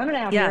time is running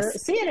out here.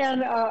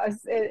 CNN,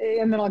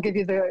 and then I'll give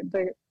you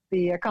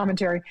the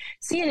commentary.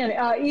 CNN,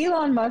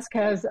 Elon Musk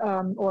has,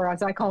 or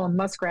as I call him,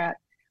 Muskrat,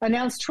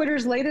 announced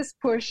Twitter's latest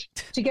push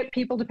to get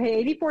people to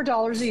pay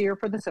 $84 a year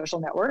for the social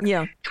network.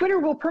 Yeah. Twitter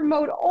will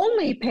promote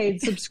only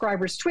paid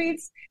subscribers'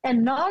 tweets,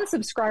 and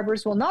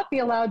non-subscribers will not be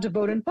allowed to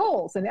vote in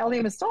polls. And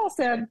Elie Mystal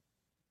said,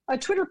 a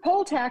Twitter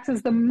poll tax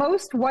is the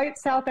most white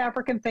South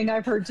African thing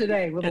I've heard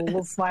today, with a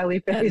little smiley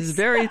face. That is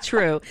very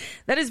true.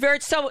 That is very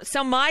so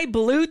my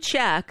blue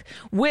check,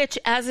 which,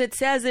 as it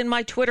says in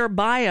my Twitter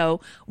bio,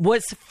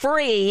 was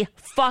free.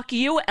 Fuck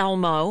you,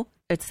 Elmo.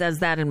 It says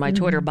that in my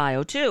Twitter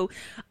bio, too.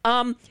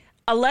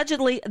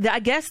 Allegedly, I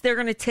guess they're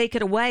going to take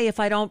it away if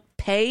I don't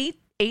pay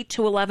 $8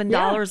 to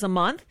 $11 a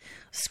month.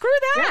 Screw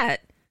that.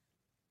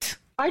 Yeah.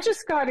 I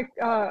just got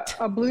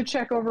a blue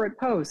check over at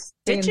Post.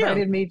 They Did you?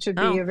 invited me to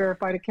be a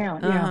verified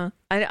account. Yeah,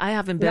 I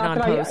haven't been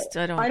on Post.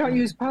 I don't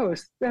use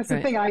Post. That's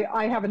the thing.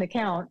 I have an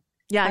account.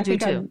 Yeah, I do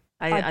too.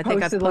 I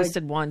think I've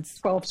posted like once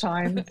 12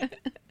 times.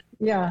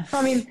 Yeah,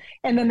 I mean,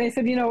 and then they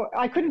said,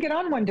 I couldn't get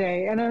on one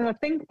day, and then a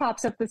thing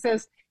pops up that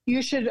says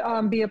you should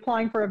be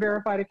applying for a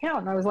verified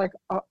account. And I was like,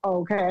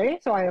 okay.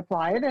 So I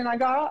applied, and I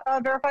got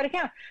a verified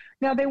account.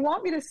 Now, they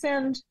want me to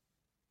send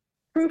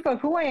proof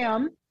of who I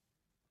am,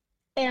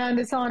 and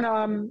it's on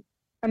an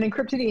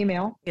encrypted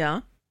email.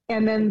 Yeah.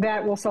 And then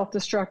that will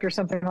self-destruct or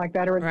something like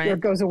that, or it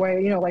goes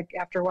away, like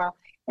after a while.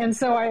 And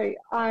so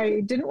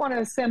I didn't want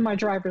to send my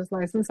driver's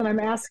license, and I'm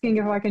asking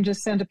if I can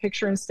just send a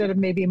picture instead of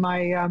maybe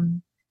my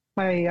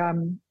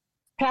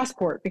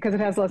passport, because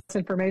it has less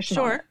information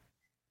on it.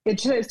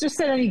 It's just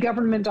said any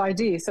government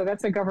ID, so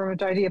that's a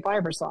government ID if I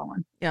ever saw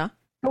one. Yeah.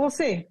 But we'll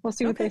see. We'll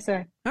see what they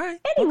say. All right.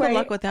 Anyway, good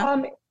luck with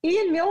that.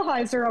 Ian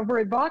Millhiser over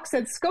at Vox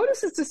said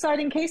SCOTUS is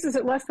deciding cases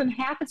at less than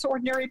half its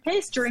ordinary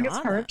pace during its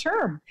current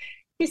term.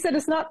 He said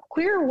it's not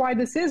clear why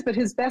this is, but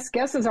his best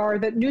guesses are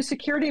that new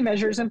security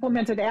measures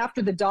implemented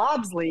after the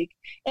Dobbs leak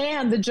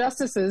and the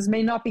justices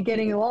may not be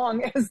getting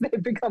along as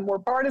they've become more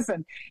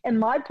partisan. And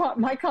my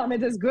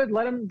comment is good.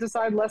 Let them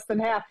decide less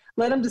than half.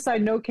 Let them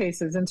decide no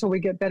cases until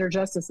we get better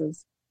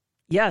justices.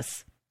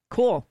 Yes.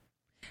 Cool.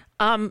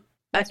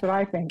 That's what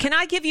I think. Can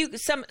I give you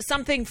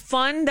something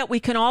fun that we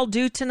can all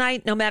do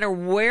tonight, no matter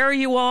where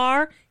you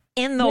are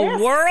in the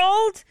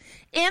world?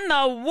 In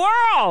the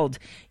world.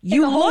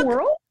 You whole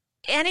world?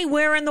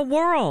 Anywhere in the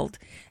world.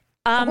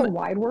 The whole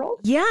wide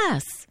world?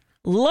 Yes.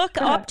 Look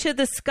up to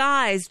the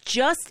skies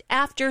just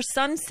after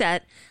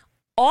sunset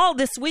all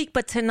this week,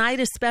 but tonight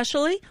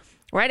especially,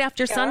 right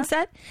after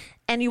sunset,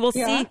 and you will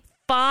see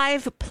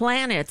 5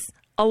 planets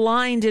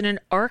aligned in an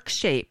arc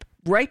shape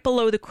right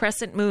below the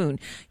crescent moon.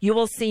 You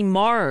will see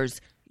Mars,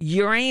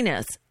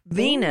 Uranus,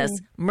 Venus,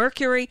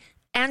 Mercury,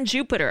 and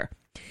Jupiter.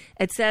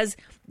 It says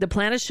the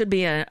planets should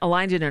be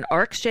aligned in an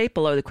arc shape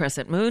below the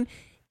crescent moon.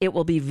 It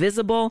will be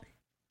visible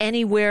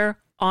anywhere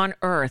on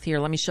Earth. Here,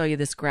 let me show you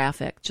this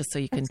graphic just so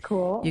you can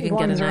you can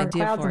get an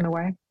idea for it. In the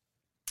way.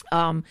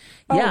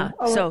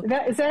 So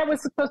is that what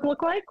it's supposed to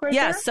look like? Right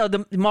there? So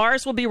the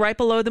Mars will be right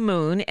below the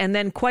moon, and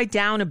then quite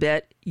down a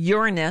bit,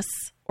 Uranus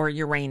or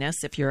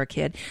Uranus, if you're a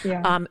kid,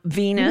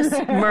 Venus,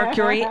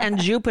 Mercury, and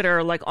Jupiter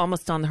are like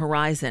almost on the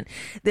horizon.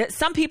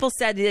 Some people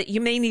said that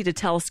you may need a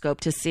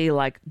telescope to see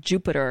like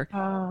Jupiter,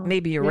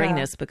 maybe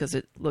Uranus, because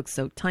it looks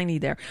so tiny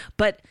there.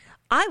 But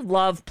I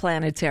love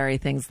planetary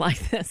things like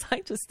this. I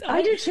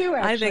do too,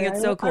 actually. I think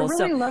it's so cool. I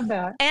really love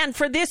that. And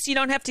for this, you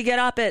don't have to get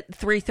up at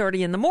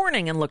 3:30 in the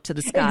morning and look to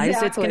the skies.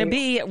 Exactly. It's going to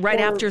be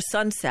right after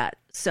sunset.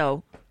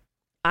 So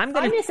I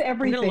miss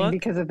everything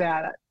because of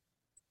that.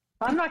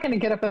 I'm not going to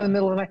get up in the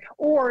middle of the night,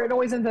 or it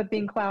always ends up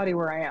being cloudy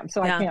where I am,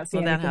 so I can't see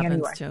anything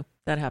anyway.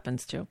 That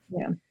happens too.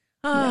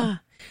 Yeah.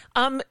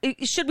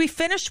 Should we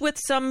finish with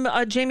some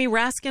Jamie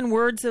Raskin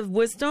words of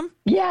wisdom?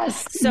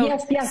 Yes.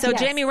 So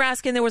Jamie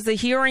Raskin, there was a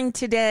hearing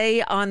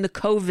today on the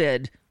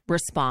COVID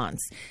response.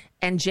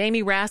 And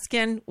Jamie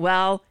Raskin,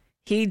 well,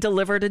 he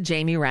delivered a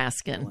Jamie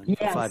Raskin.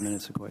 Yes. 5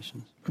 minutes of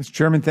questions. Mr.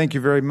 Chairman, thank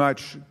you very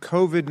much.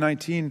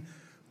 COVID-19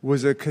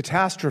 was a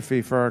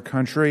catastrophe for our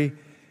country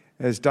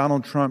as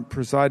Donald Trump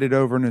presided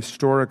over an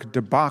historic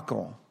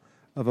debacle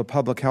of a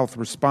public health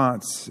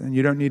response. And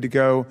you don't need to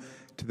go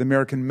to the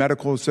American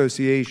Medical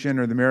Association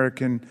or the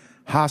American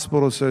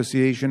Hospital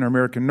Association or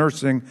American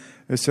Nursing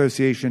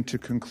Association to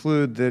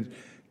conclude that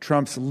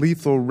Trump's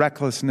lethal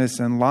recklessness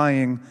and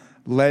lying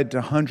led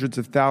to hundreds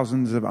of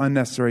thousands of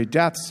unnecessary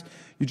deaths.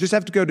 You just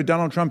have to go to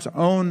Donald Trump's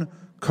own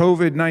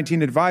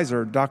COVID-19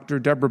 advisor, Dr.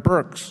 Deborah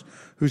Birx,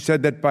 who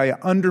said that by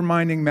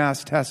undermining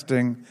mass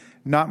testing,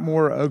 not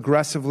more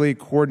aggressively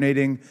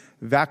coordinating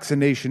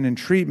vaccination and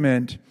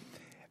treatment,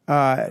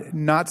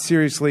 not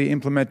seriously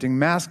implementing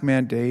mask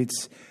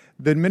mandates,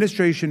 the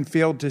administration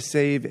failed to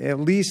save at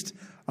least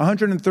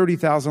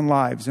 130,000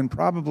 lives and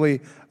probably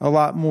a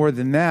lot more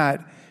than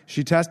that.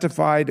 She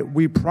testified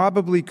we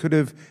probably could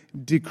have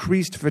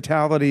decreased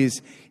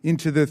fatalities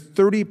into the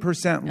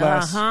 30%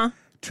 less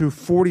to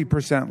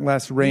 40%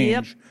 less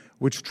range,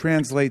 which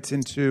translates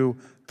into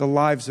the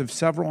lives of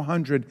several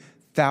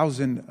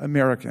 100,000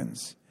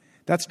 Americans.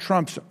 That's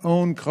Trump's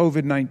own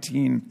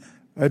COVID-19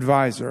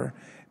 advisor.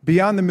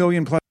 Beyond the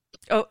million plus.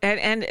 Oh,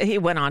 and he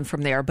went on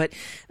from there, but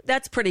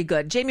that's pretty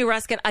good. Jamie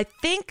Raskin, I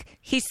think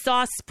he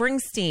saw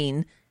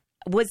Springsteen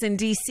was in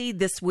D.C.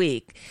 this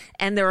week,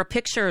 and there are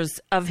pictures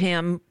of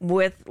him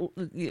with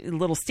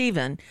little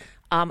Steven,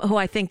 who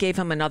I think gave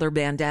him another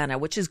bandana,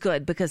 which is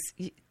good because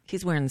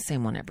he's wearing the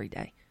same one every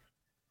day.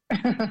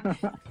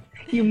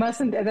 You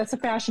mustn't. That's a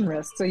fashion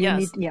risk. So you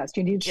need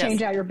to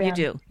change out your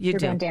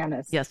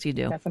bandanas. Yes, you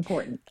do. That's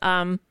important.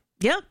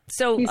 Yeah.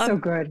 So he's so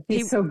good.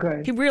 He's so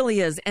good. He really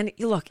is. And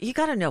look, you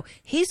got to know,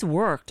 he's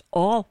worked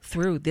all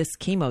through this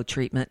chemo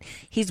treatment.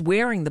 He's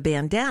wearing the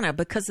bandana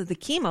because of the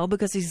chemo,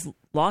 because he's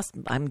lost,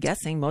 I'm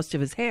guessing, most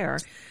of his hair.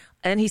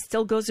 And he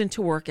still goes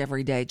into work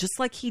every day, just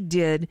like he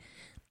did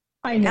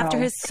after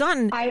his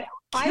son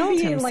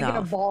killed himself. Like in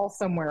a ball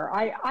somewhere.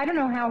 I don't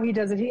know how he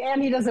does it.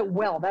 He does it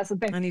well. That's the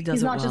thing. And he does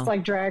He's it not well. just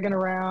like dragging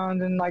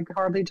around and like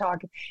hardly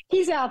talking.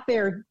 He's out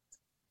there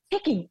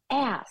kicking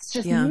ass,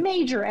 just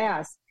major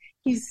ass.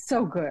 He's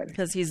so good.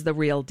 Because he's the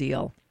real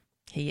deal.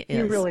 He is.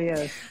 He really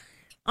is.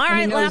 All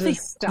right, Laffy.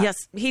 Yes,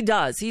 he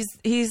does.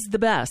 He's the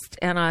best.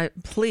 And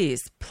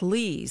please,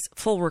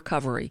 full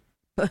recovery.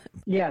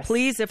 Yes.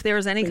 Please, if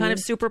there's any kind of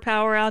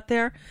superpower out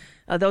there,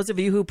 those of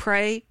you who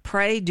pray,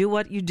 do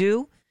what you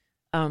do.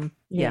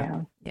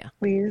 Yeah.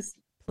 Please.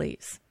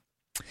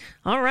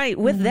 All right.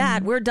 With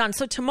that, we're done.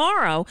 So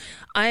tomorrow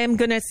I am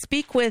going to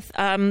speak with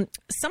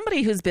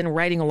somebody who's been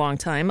writing a long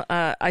time.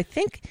 I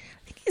think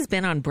he's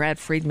been on Brad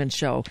Friedman's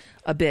show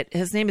a bit.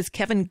 His name is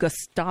Kevin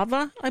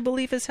Gustava, I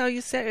believe is how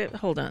you say it.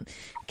 Hold on.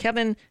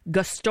 Kevin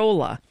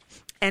Gustola.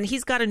 And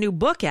he's got a new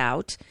book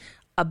out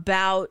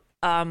about,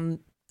 I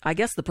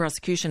guess, the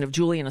prosecution of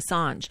Julian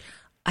Assange.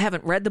 I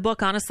haven't read the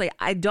book, honestly.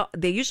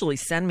 They usually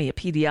send me a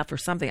PDF or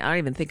something. I don't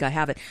even think I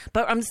have it.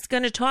 But I'm just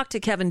going to talk to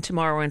Kevin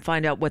tomorrow and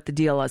find out what the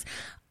deal is.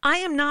 I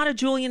am not a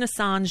Julian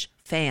Assange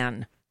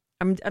fan.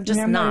 I'm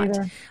just not.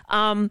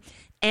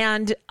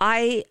 And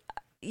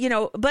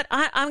but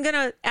I'm going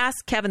to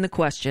ask Kevin the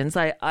questions.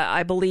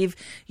 I believe,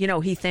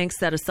 he thinks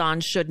that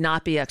Assange should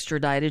not be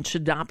extradited,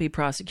 should not be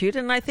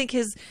prosecuted. And I think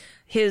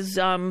his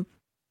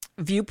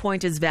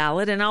viewpoint is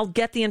valid, and I'll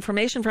get the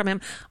information from him.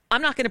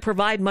 I'm not going to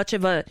provide much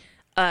of a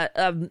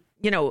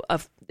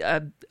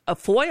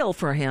foil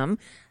for him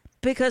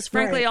because,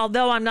 frankly,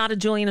 although I'm not a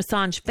Julian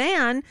Assange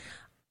fan,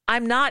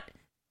 I'm not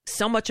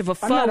so much of a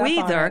foe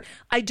either.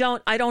 I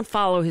don't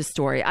follow his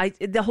story.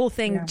 The whole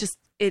thing just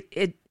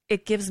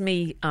it gives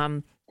me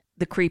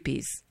the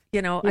creepies.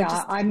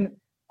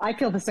 I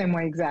feel the same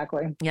way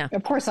exactly. Yeah,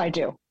 of course I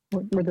do.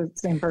 We're the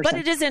same person. But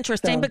it is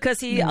interesting because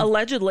he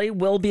allegedly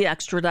will be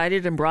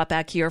extradited and brought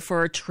back here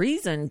for a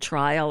treason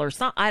trial or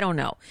something. I don't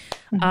know.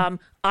 Mm-hmm.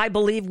 I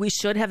believe we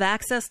should have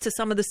access to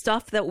some of the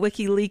stuff that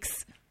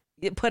WikiLeaks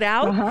put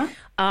out,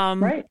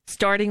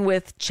 starting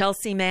with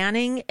Chelsea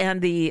Manning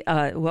and the,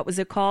 what was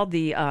it called?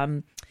 The,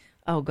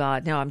 oh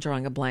God, now I'm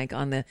drawing a blank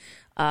on the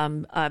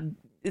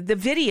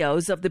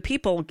videos of the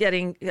people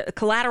getting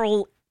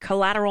collateral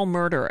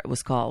murder, it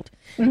was called.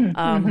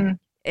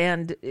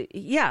 And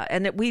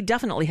we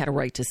definitely had a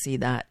right to see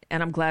that.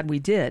 And I'm glad we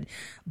did.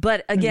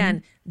 But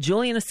again,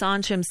 Julian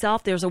Assange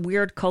himself, there's a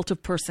weird cult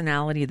of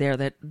personality there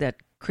that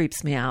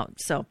creeps me out.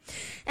 So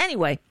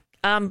anyway,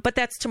 but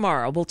that's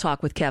tomorrow. We'll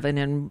talk with Kevin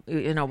and,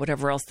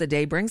 whatever else the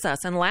day brings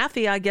us. And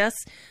Laffy, I guess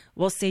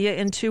we'll see you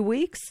in 2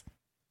 weeks.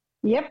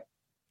 Yep.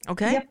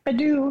 Okay. Yep, I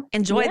do.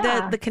 Enjoy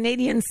the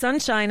Canadian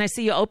sunshine. I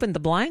see you opened the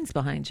blinds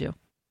behind you.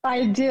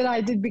 I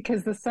did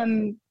because the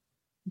sun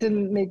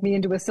didn't make me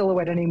into a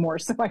silhouette anymore,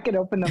 so I could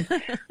open them.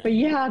 But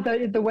yeah,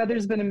 the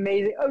weather's been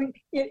amazing. Oh,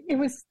 it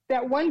was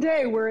that one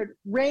day where it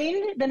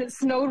rained, then it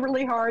snowed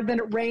really hard, then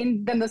it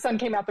rained, then the sun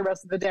came out the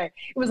rest of the day.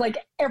 It was like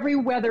every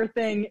weather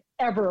thing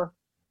ever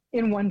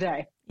in one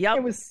day. Yep.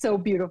 It was so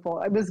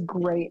beautiful. It was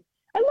great.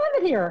 I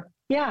love it here.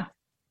 Yeah.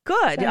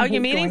 Good. Are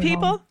you meeting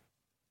people? Home.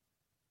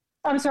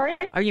 I'm sorry?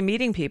 Are you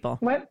meeting people?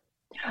 What?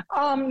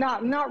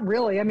 Not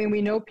really. I mean,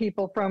 we know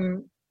people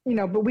from,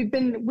 but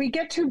we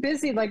get too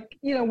busy. Like,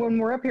 when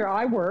we're up here,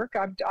 I work,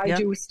 I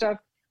do stuff,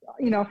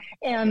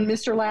 and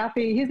Mr.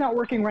 Laffy, he's not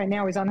working right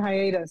now. He's on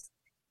hiatus,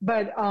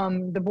 but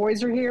the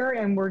boys are here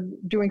and we're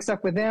doing stuff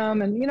with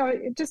them. And,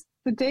 it just,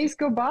 the days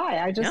go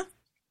by. I just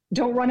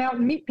don't run out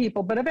and meet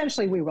people, but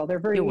eventually we will. They're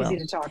very easy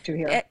to talk to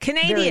here.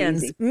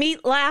 Canadians,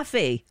 meet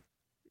Laffy.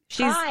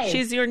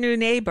 She's your new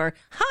neighbor.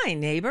 Hi,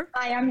 neighbor.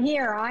 Hi, I'm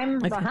here.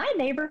 Hi,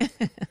 neighbor.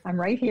 I'm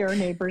right here,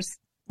 neighbors.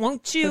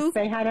 Won't you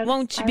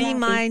be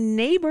my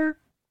neighbor?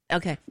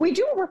 Okay. We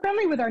do. We're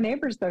friendly with our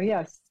neighbors, though.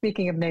 Yes.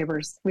 Speaking of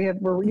neighbors, we're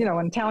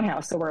in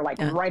townhouse, so we're like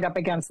right up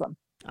against them.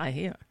 I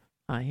hear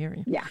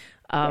you. Yeah.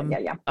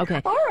 Yeah.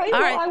 Okay. All right.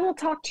 Well, I will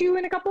talk to you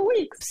in a couple of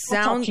weeks.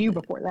 I'll talk to you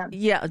before then.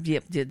 Yeah,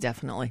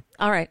 definitely.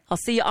 All right. I'll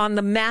see you on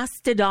the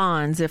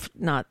Mastodons, if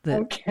not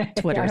the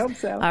Twitters. I hope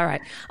so. All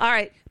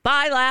right.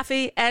 Bye,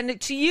 Laffy.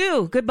 And to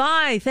you,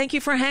 goodbye. Thank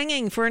you for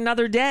hanging for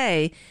another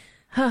day.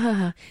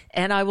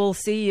 And I will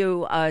see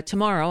you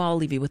tomorrow. I'll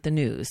leave you with the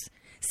news.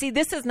 See,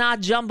 this is not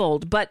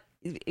jumbled, but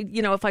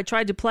if I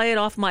tried to play it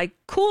off my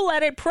Cool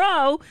Edit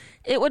Pro,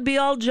 it would be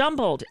all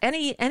jumbled.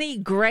 Any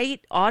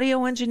great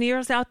audio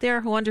engineers out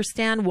there who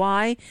understand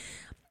why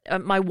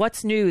my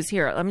What's News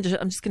here? I'm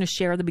just going to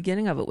share the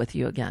beginning of it with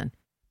you again,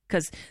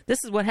 because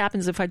this is what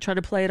happens if I try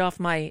to play it off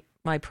my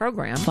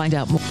program. Find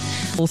out more.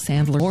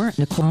 Sandler,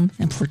 Nicole,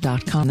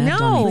 and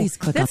No,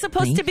 that's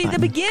supposed to be the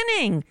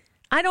beginning.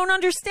 I don't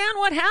understand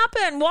what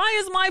happened. Why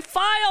is my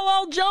file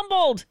all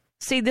jumbled?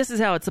 See, this is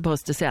how it's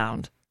supposed to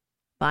sound.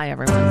 Bye,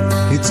 everyone.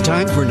 It's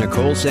time for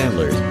Nicole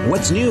Sandler's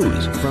What's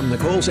News from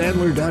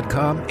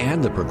NicoleSandler.com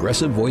and the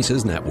Progressive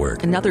Voices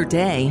Network. Another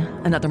day,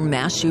 another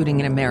mass shooting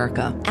in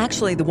America.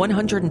 Actually, the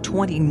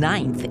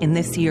 129th in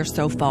this year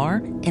so far,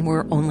 and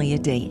we're only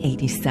at day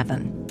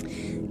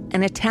 87.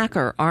 An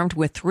attacker armed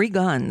with 3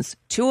 guns,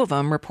 2 of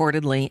them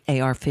reportedly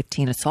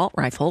AR-15 assault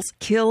rifles,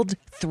 killed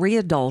 3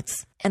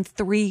 adults and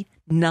 3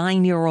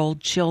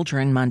 9-year-old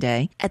children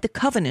Monday at the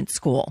Covenant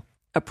School,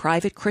 a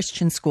private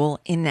Christian school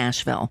in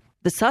Nashville.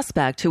 The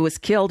suspect, who was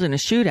killed in a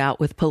shootout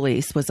with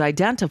police, was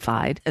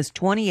identified as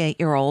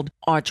 28-year-old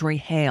Audrey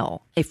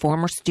Hale, a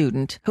former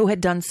student who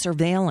had done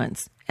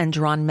surveillance and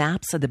drawn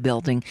maps of the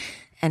building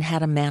and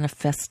had a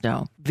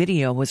manifesto.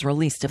 Video was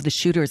released of the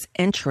shooter's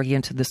entry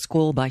into the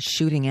school by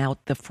shooting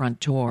out the front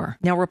door.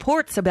 Now,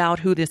 reports about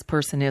who this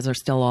person is are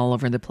still all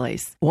over the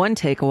place. One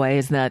takeaway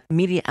is that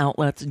media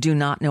outlets do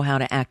not know how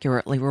to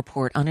accurately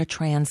report on a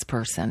trans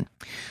person.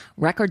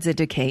 Records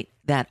indicate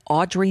that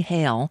Audrey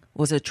Hale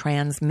was a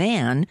trans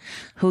man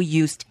who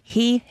used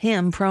he,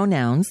 him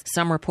pronouns.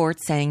 Some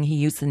reports saying he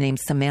used the name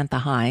Samantha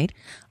Hyde.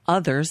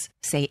 Others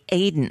say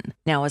Aiden.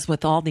 Now, as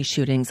with all these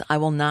shootings, I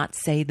will not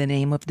say the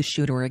name of the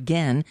shooter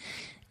again,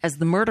 as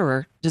the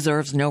murderer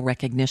deserves no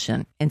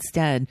recognition.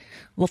 Instead,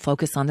 we'll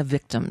focus on the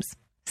victims,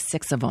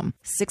 6 of them.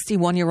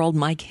 61-year-old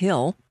Mike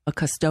Hill, a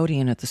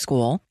custodian at the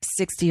school,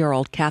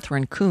 60-year-old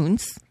Catherine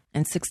Kuntz,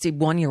 and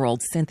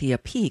 61-year-old Cynthia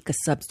Peak, a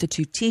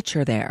substitute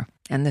teacher there,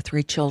 and the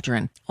 3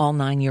 children, all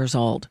 9 years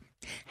old.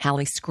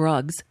 Hallie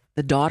Scruggs,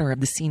 the daughter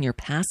of the senior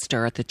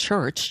pastor at the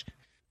church,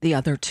 the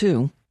other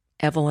 2,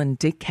 Evelyn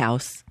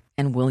Dickhouse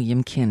and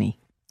William Kinney.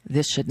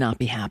 This should not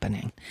be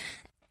happening.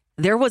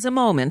 There was a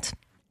moment,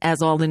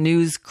 as all the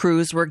news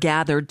crews were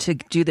gathered to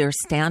do their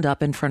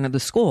stand-up in front of the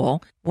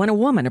school, when a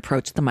woman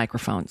approached the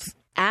microphones.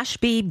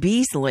 Ashby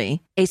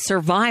Beasley, a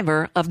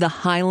survivor of the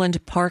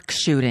Highland Park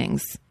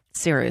shootings.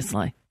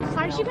 Seriously.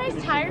 Aren't you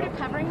guys tired of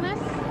covering this?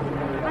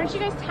 Aren't you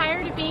guys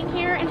tired of being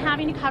here and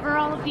having to cover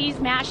all of these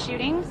mass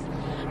shootings?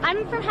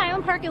 I'm from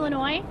Highland Park,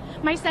 Illinois.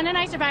 My son and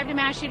I survived a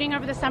mass shooting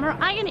over the summer.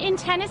 I am in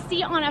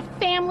Tennessee on a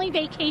family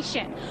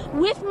vacation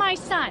with my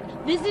son,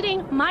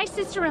 visiting my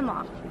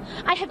sister-in-law.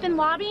 I have been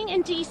lobbying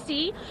in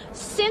D.C.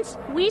 since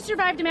we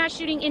survived a mass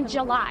shooting in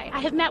July.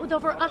 I have met with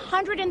over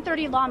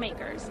 130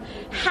 lawmakers.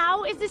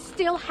 How is this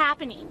still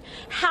happening?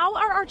 How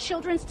are our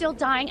children still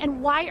dying,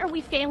 and why are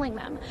we failing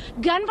them?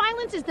 Gun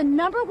violence is the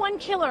 #1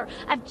 killer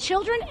of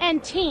children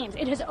and teens.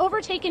 It has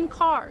overtaken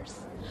cars.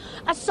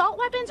 Assault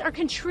weapons are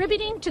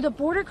contributing to the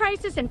border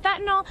crisis and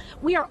fentanyl.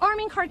 We are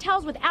arming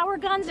cartels with our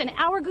guns and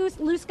our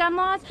loose gun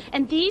laws,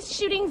 and these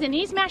shootings and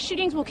these mass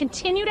shootings will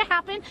continue to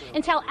happen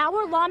until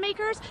our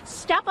lawmakers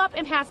step up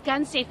and pass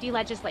gun safety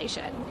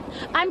legislation.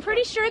 I'm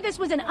pretty sure this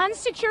was an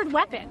unsecured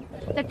weapon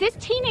that this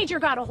teenager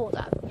got a hold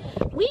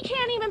of. We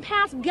can't even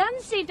pass gun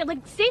safety,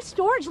 like safe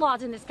storage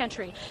laws in this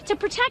country to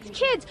protect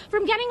kids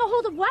from getting a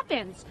hold of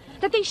weapons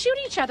that they shoot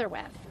each other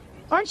with.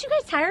 Aren't you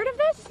guys tired of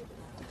this?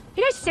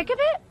 You guys sick of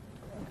it?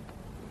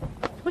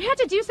 We have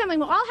to do something.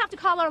 We all have to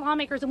call our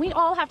lawmakers, and we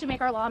all have to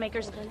make our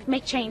lawmakers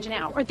make change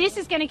now, or this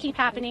is going to keep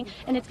happening,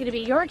 and it's going to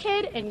be your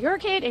kid and your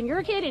kid and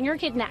your kid and your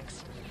kid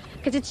next,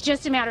 because it's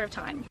just a matter of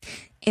time.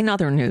 In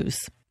other news,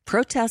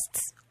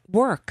 protests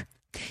work.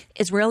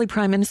 Israeli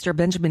Prime Minister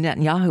Benjamin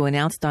Netanyahu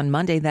announced on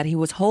Monday that he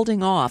was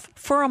holding off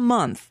for a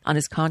month on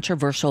his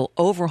controversial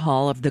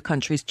overhaul of the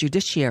country's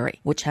judiciary,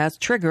 which has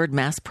triggered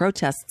mass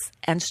protests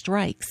and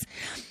strikes.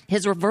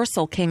 His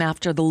reversal came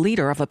after the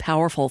leader of a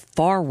powerful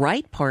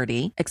far-right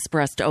party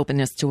expressed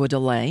openness to a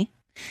delay.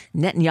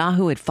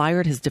 Netanyahu had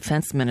fired his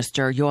defense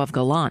minister, Yoav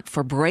Gallant,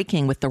 for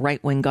breaking with the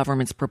right-wing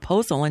government's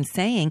proposal and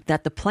saying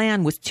that the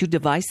plan was too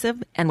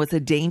divisive and was a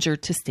danger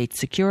to state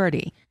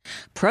security.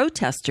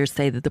 Protesters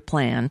say that the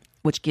plan,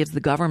 which gives the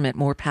government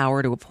more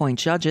power to appoint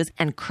judges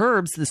and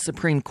curbs the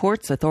Supreme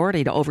Court's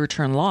authority to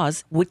overturn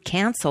laws, would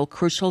cancel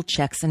crucial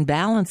checks and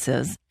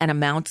balances and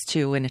amounts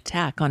to an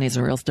attack on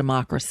Israel's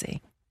democracy.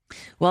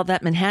 Well,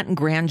 that Manhattan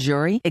grand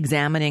jury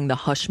examining the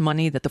hush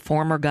money that the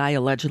former guy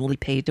allegedly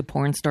paid to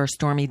porn star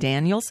Stormy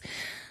Daniels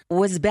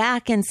was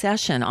back in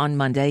session on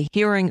Monday,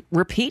 hearing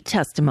repeat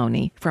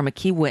testimony from a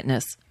key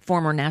witness,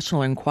 former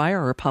National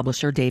Enquirer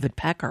publisher David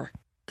Pecker.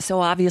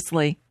 So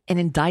obviously, an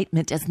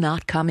indictment is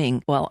not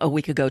coming, well, a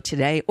week ago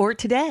today or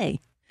today.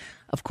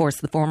 Of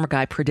course, the former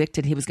guy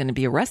predicted he was going to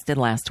be arrested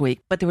last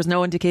week, but there was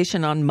no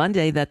indication on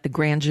Monday that the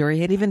grand jury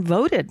had even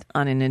voted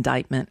on an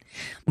indictment.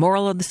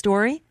 Moral of the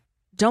story?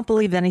 Don't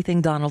believe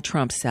anything Donald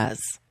Trump says.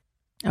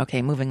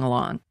 Okay, moving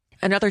along.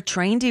 Another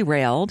train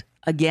derailed,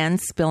 again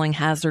spilling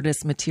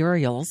hazardous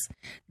materials.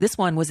 This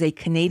one was a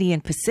Canadian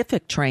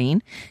Pacific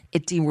train.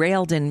 It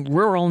derailed in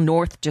rural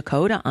North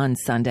Dakota on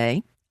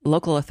Sunday.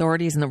 Local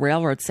authorities and the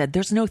railroad said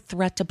there's no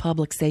threat to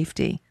public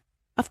safety.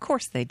 Of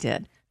course they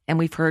did. And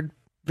we've heard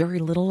very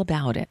little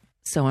about it.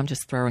 So I'm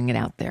just throwing it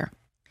out there.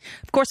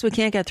 Of course, we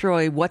can't get through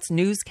a What's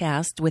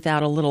Newscast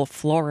without a little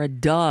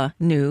Florida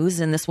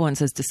news, and this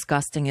one's as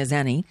disgusting as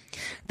any.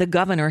 The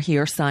governor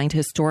here signed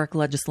historic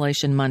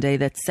legislation Monday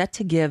that's set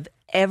to give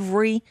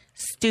every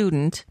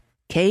student,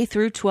 K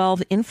through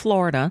 12 in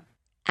Florida,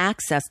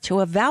 access to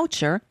a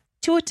voucher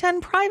to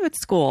attend private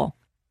school,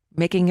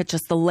 making it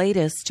just the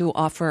latest to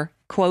offer,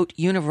 quote,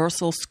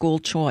 universal school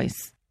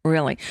choice.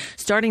 Really.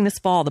 Starting this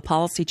fall, the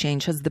policy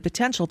change has the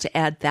potential to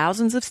add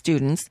thousands of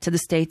students to the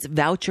state's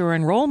voucher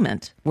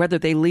enrollment, whether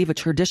they leave a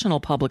traditional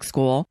public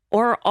school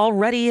or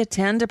already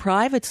attend a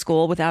private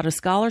school without a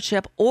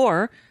scholarship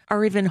or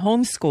are even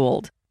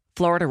homeschooled.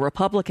 Florida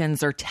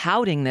Republicans are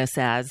touting this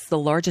as the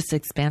largest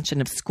expansion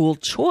of school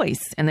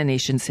choice in the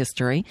nation's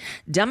history.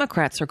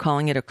 Democrats are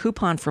calling it a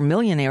coupon for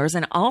millionaires,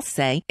 and I'll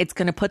say it's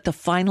going to put the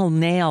final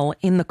nail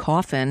in the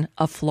coffin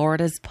of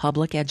Florida's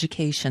public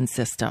education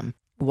system.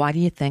 Why do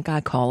you think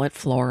I call it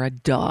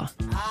Florida?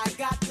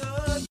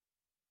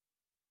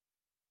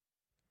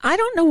 I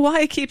don't know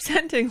why it keeps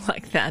ending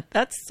like that.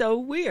 That's so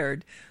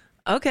weird.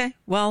 Okay,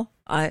 well,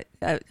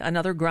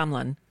 another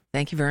gremlin.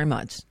 Thank you very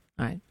much.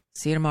 All right,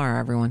 see you tomorrow,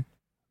 everyone.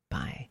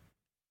 Bye.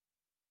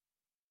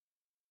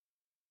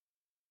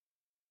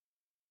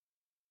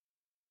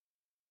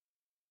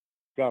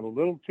 Got a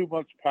little too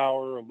much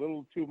power, a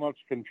little too much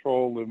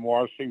control in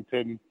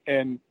Washington,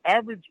 and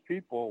average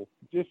people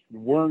just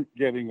weren't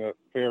getting a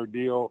fair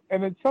deal.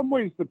 And in some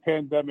ways, the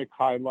pandemic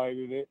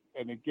highlighted it,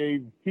 and it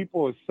gave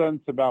people a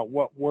sense about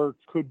what work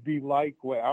could be like without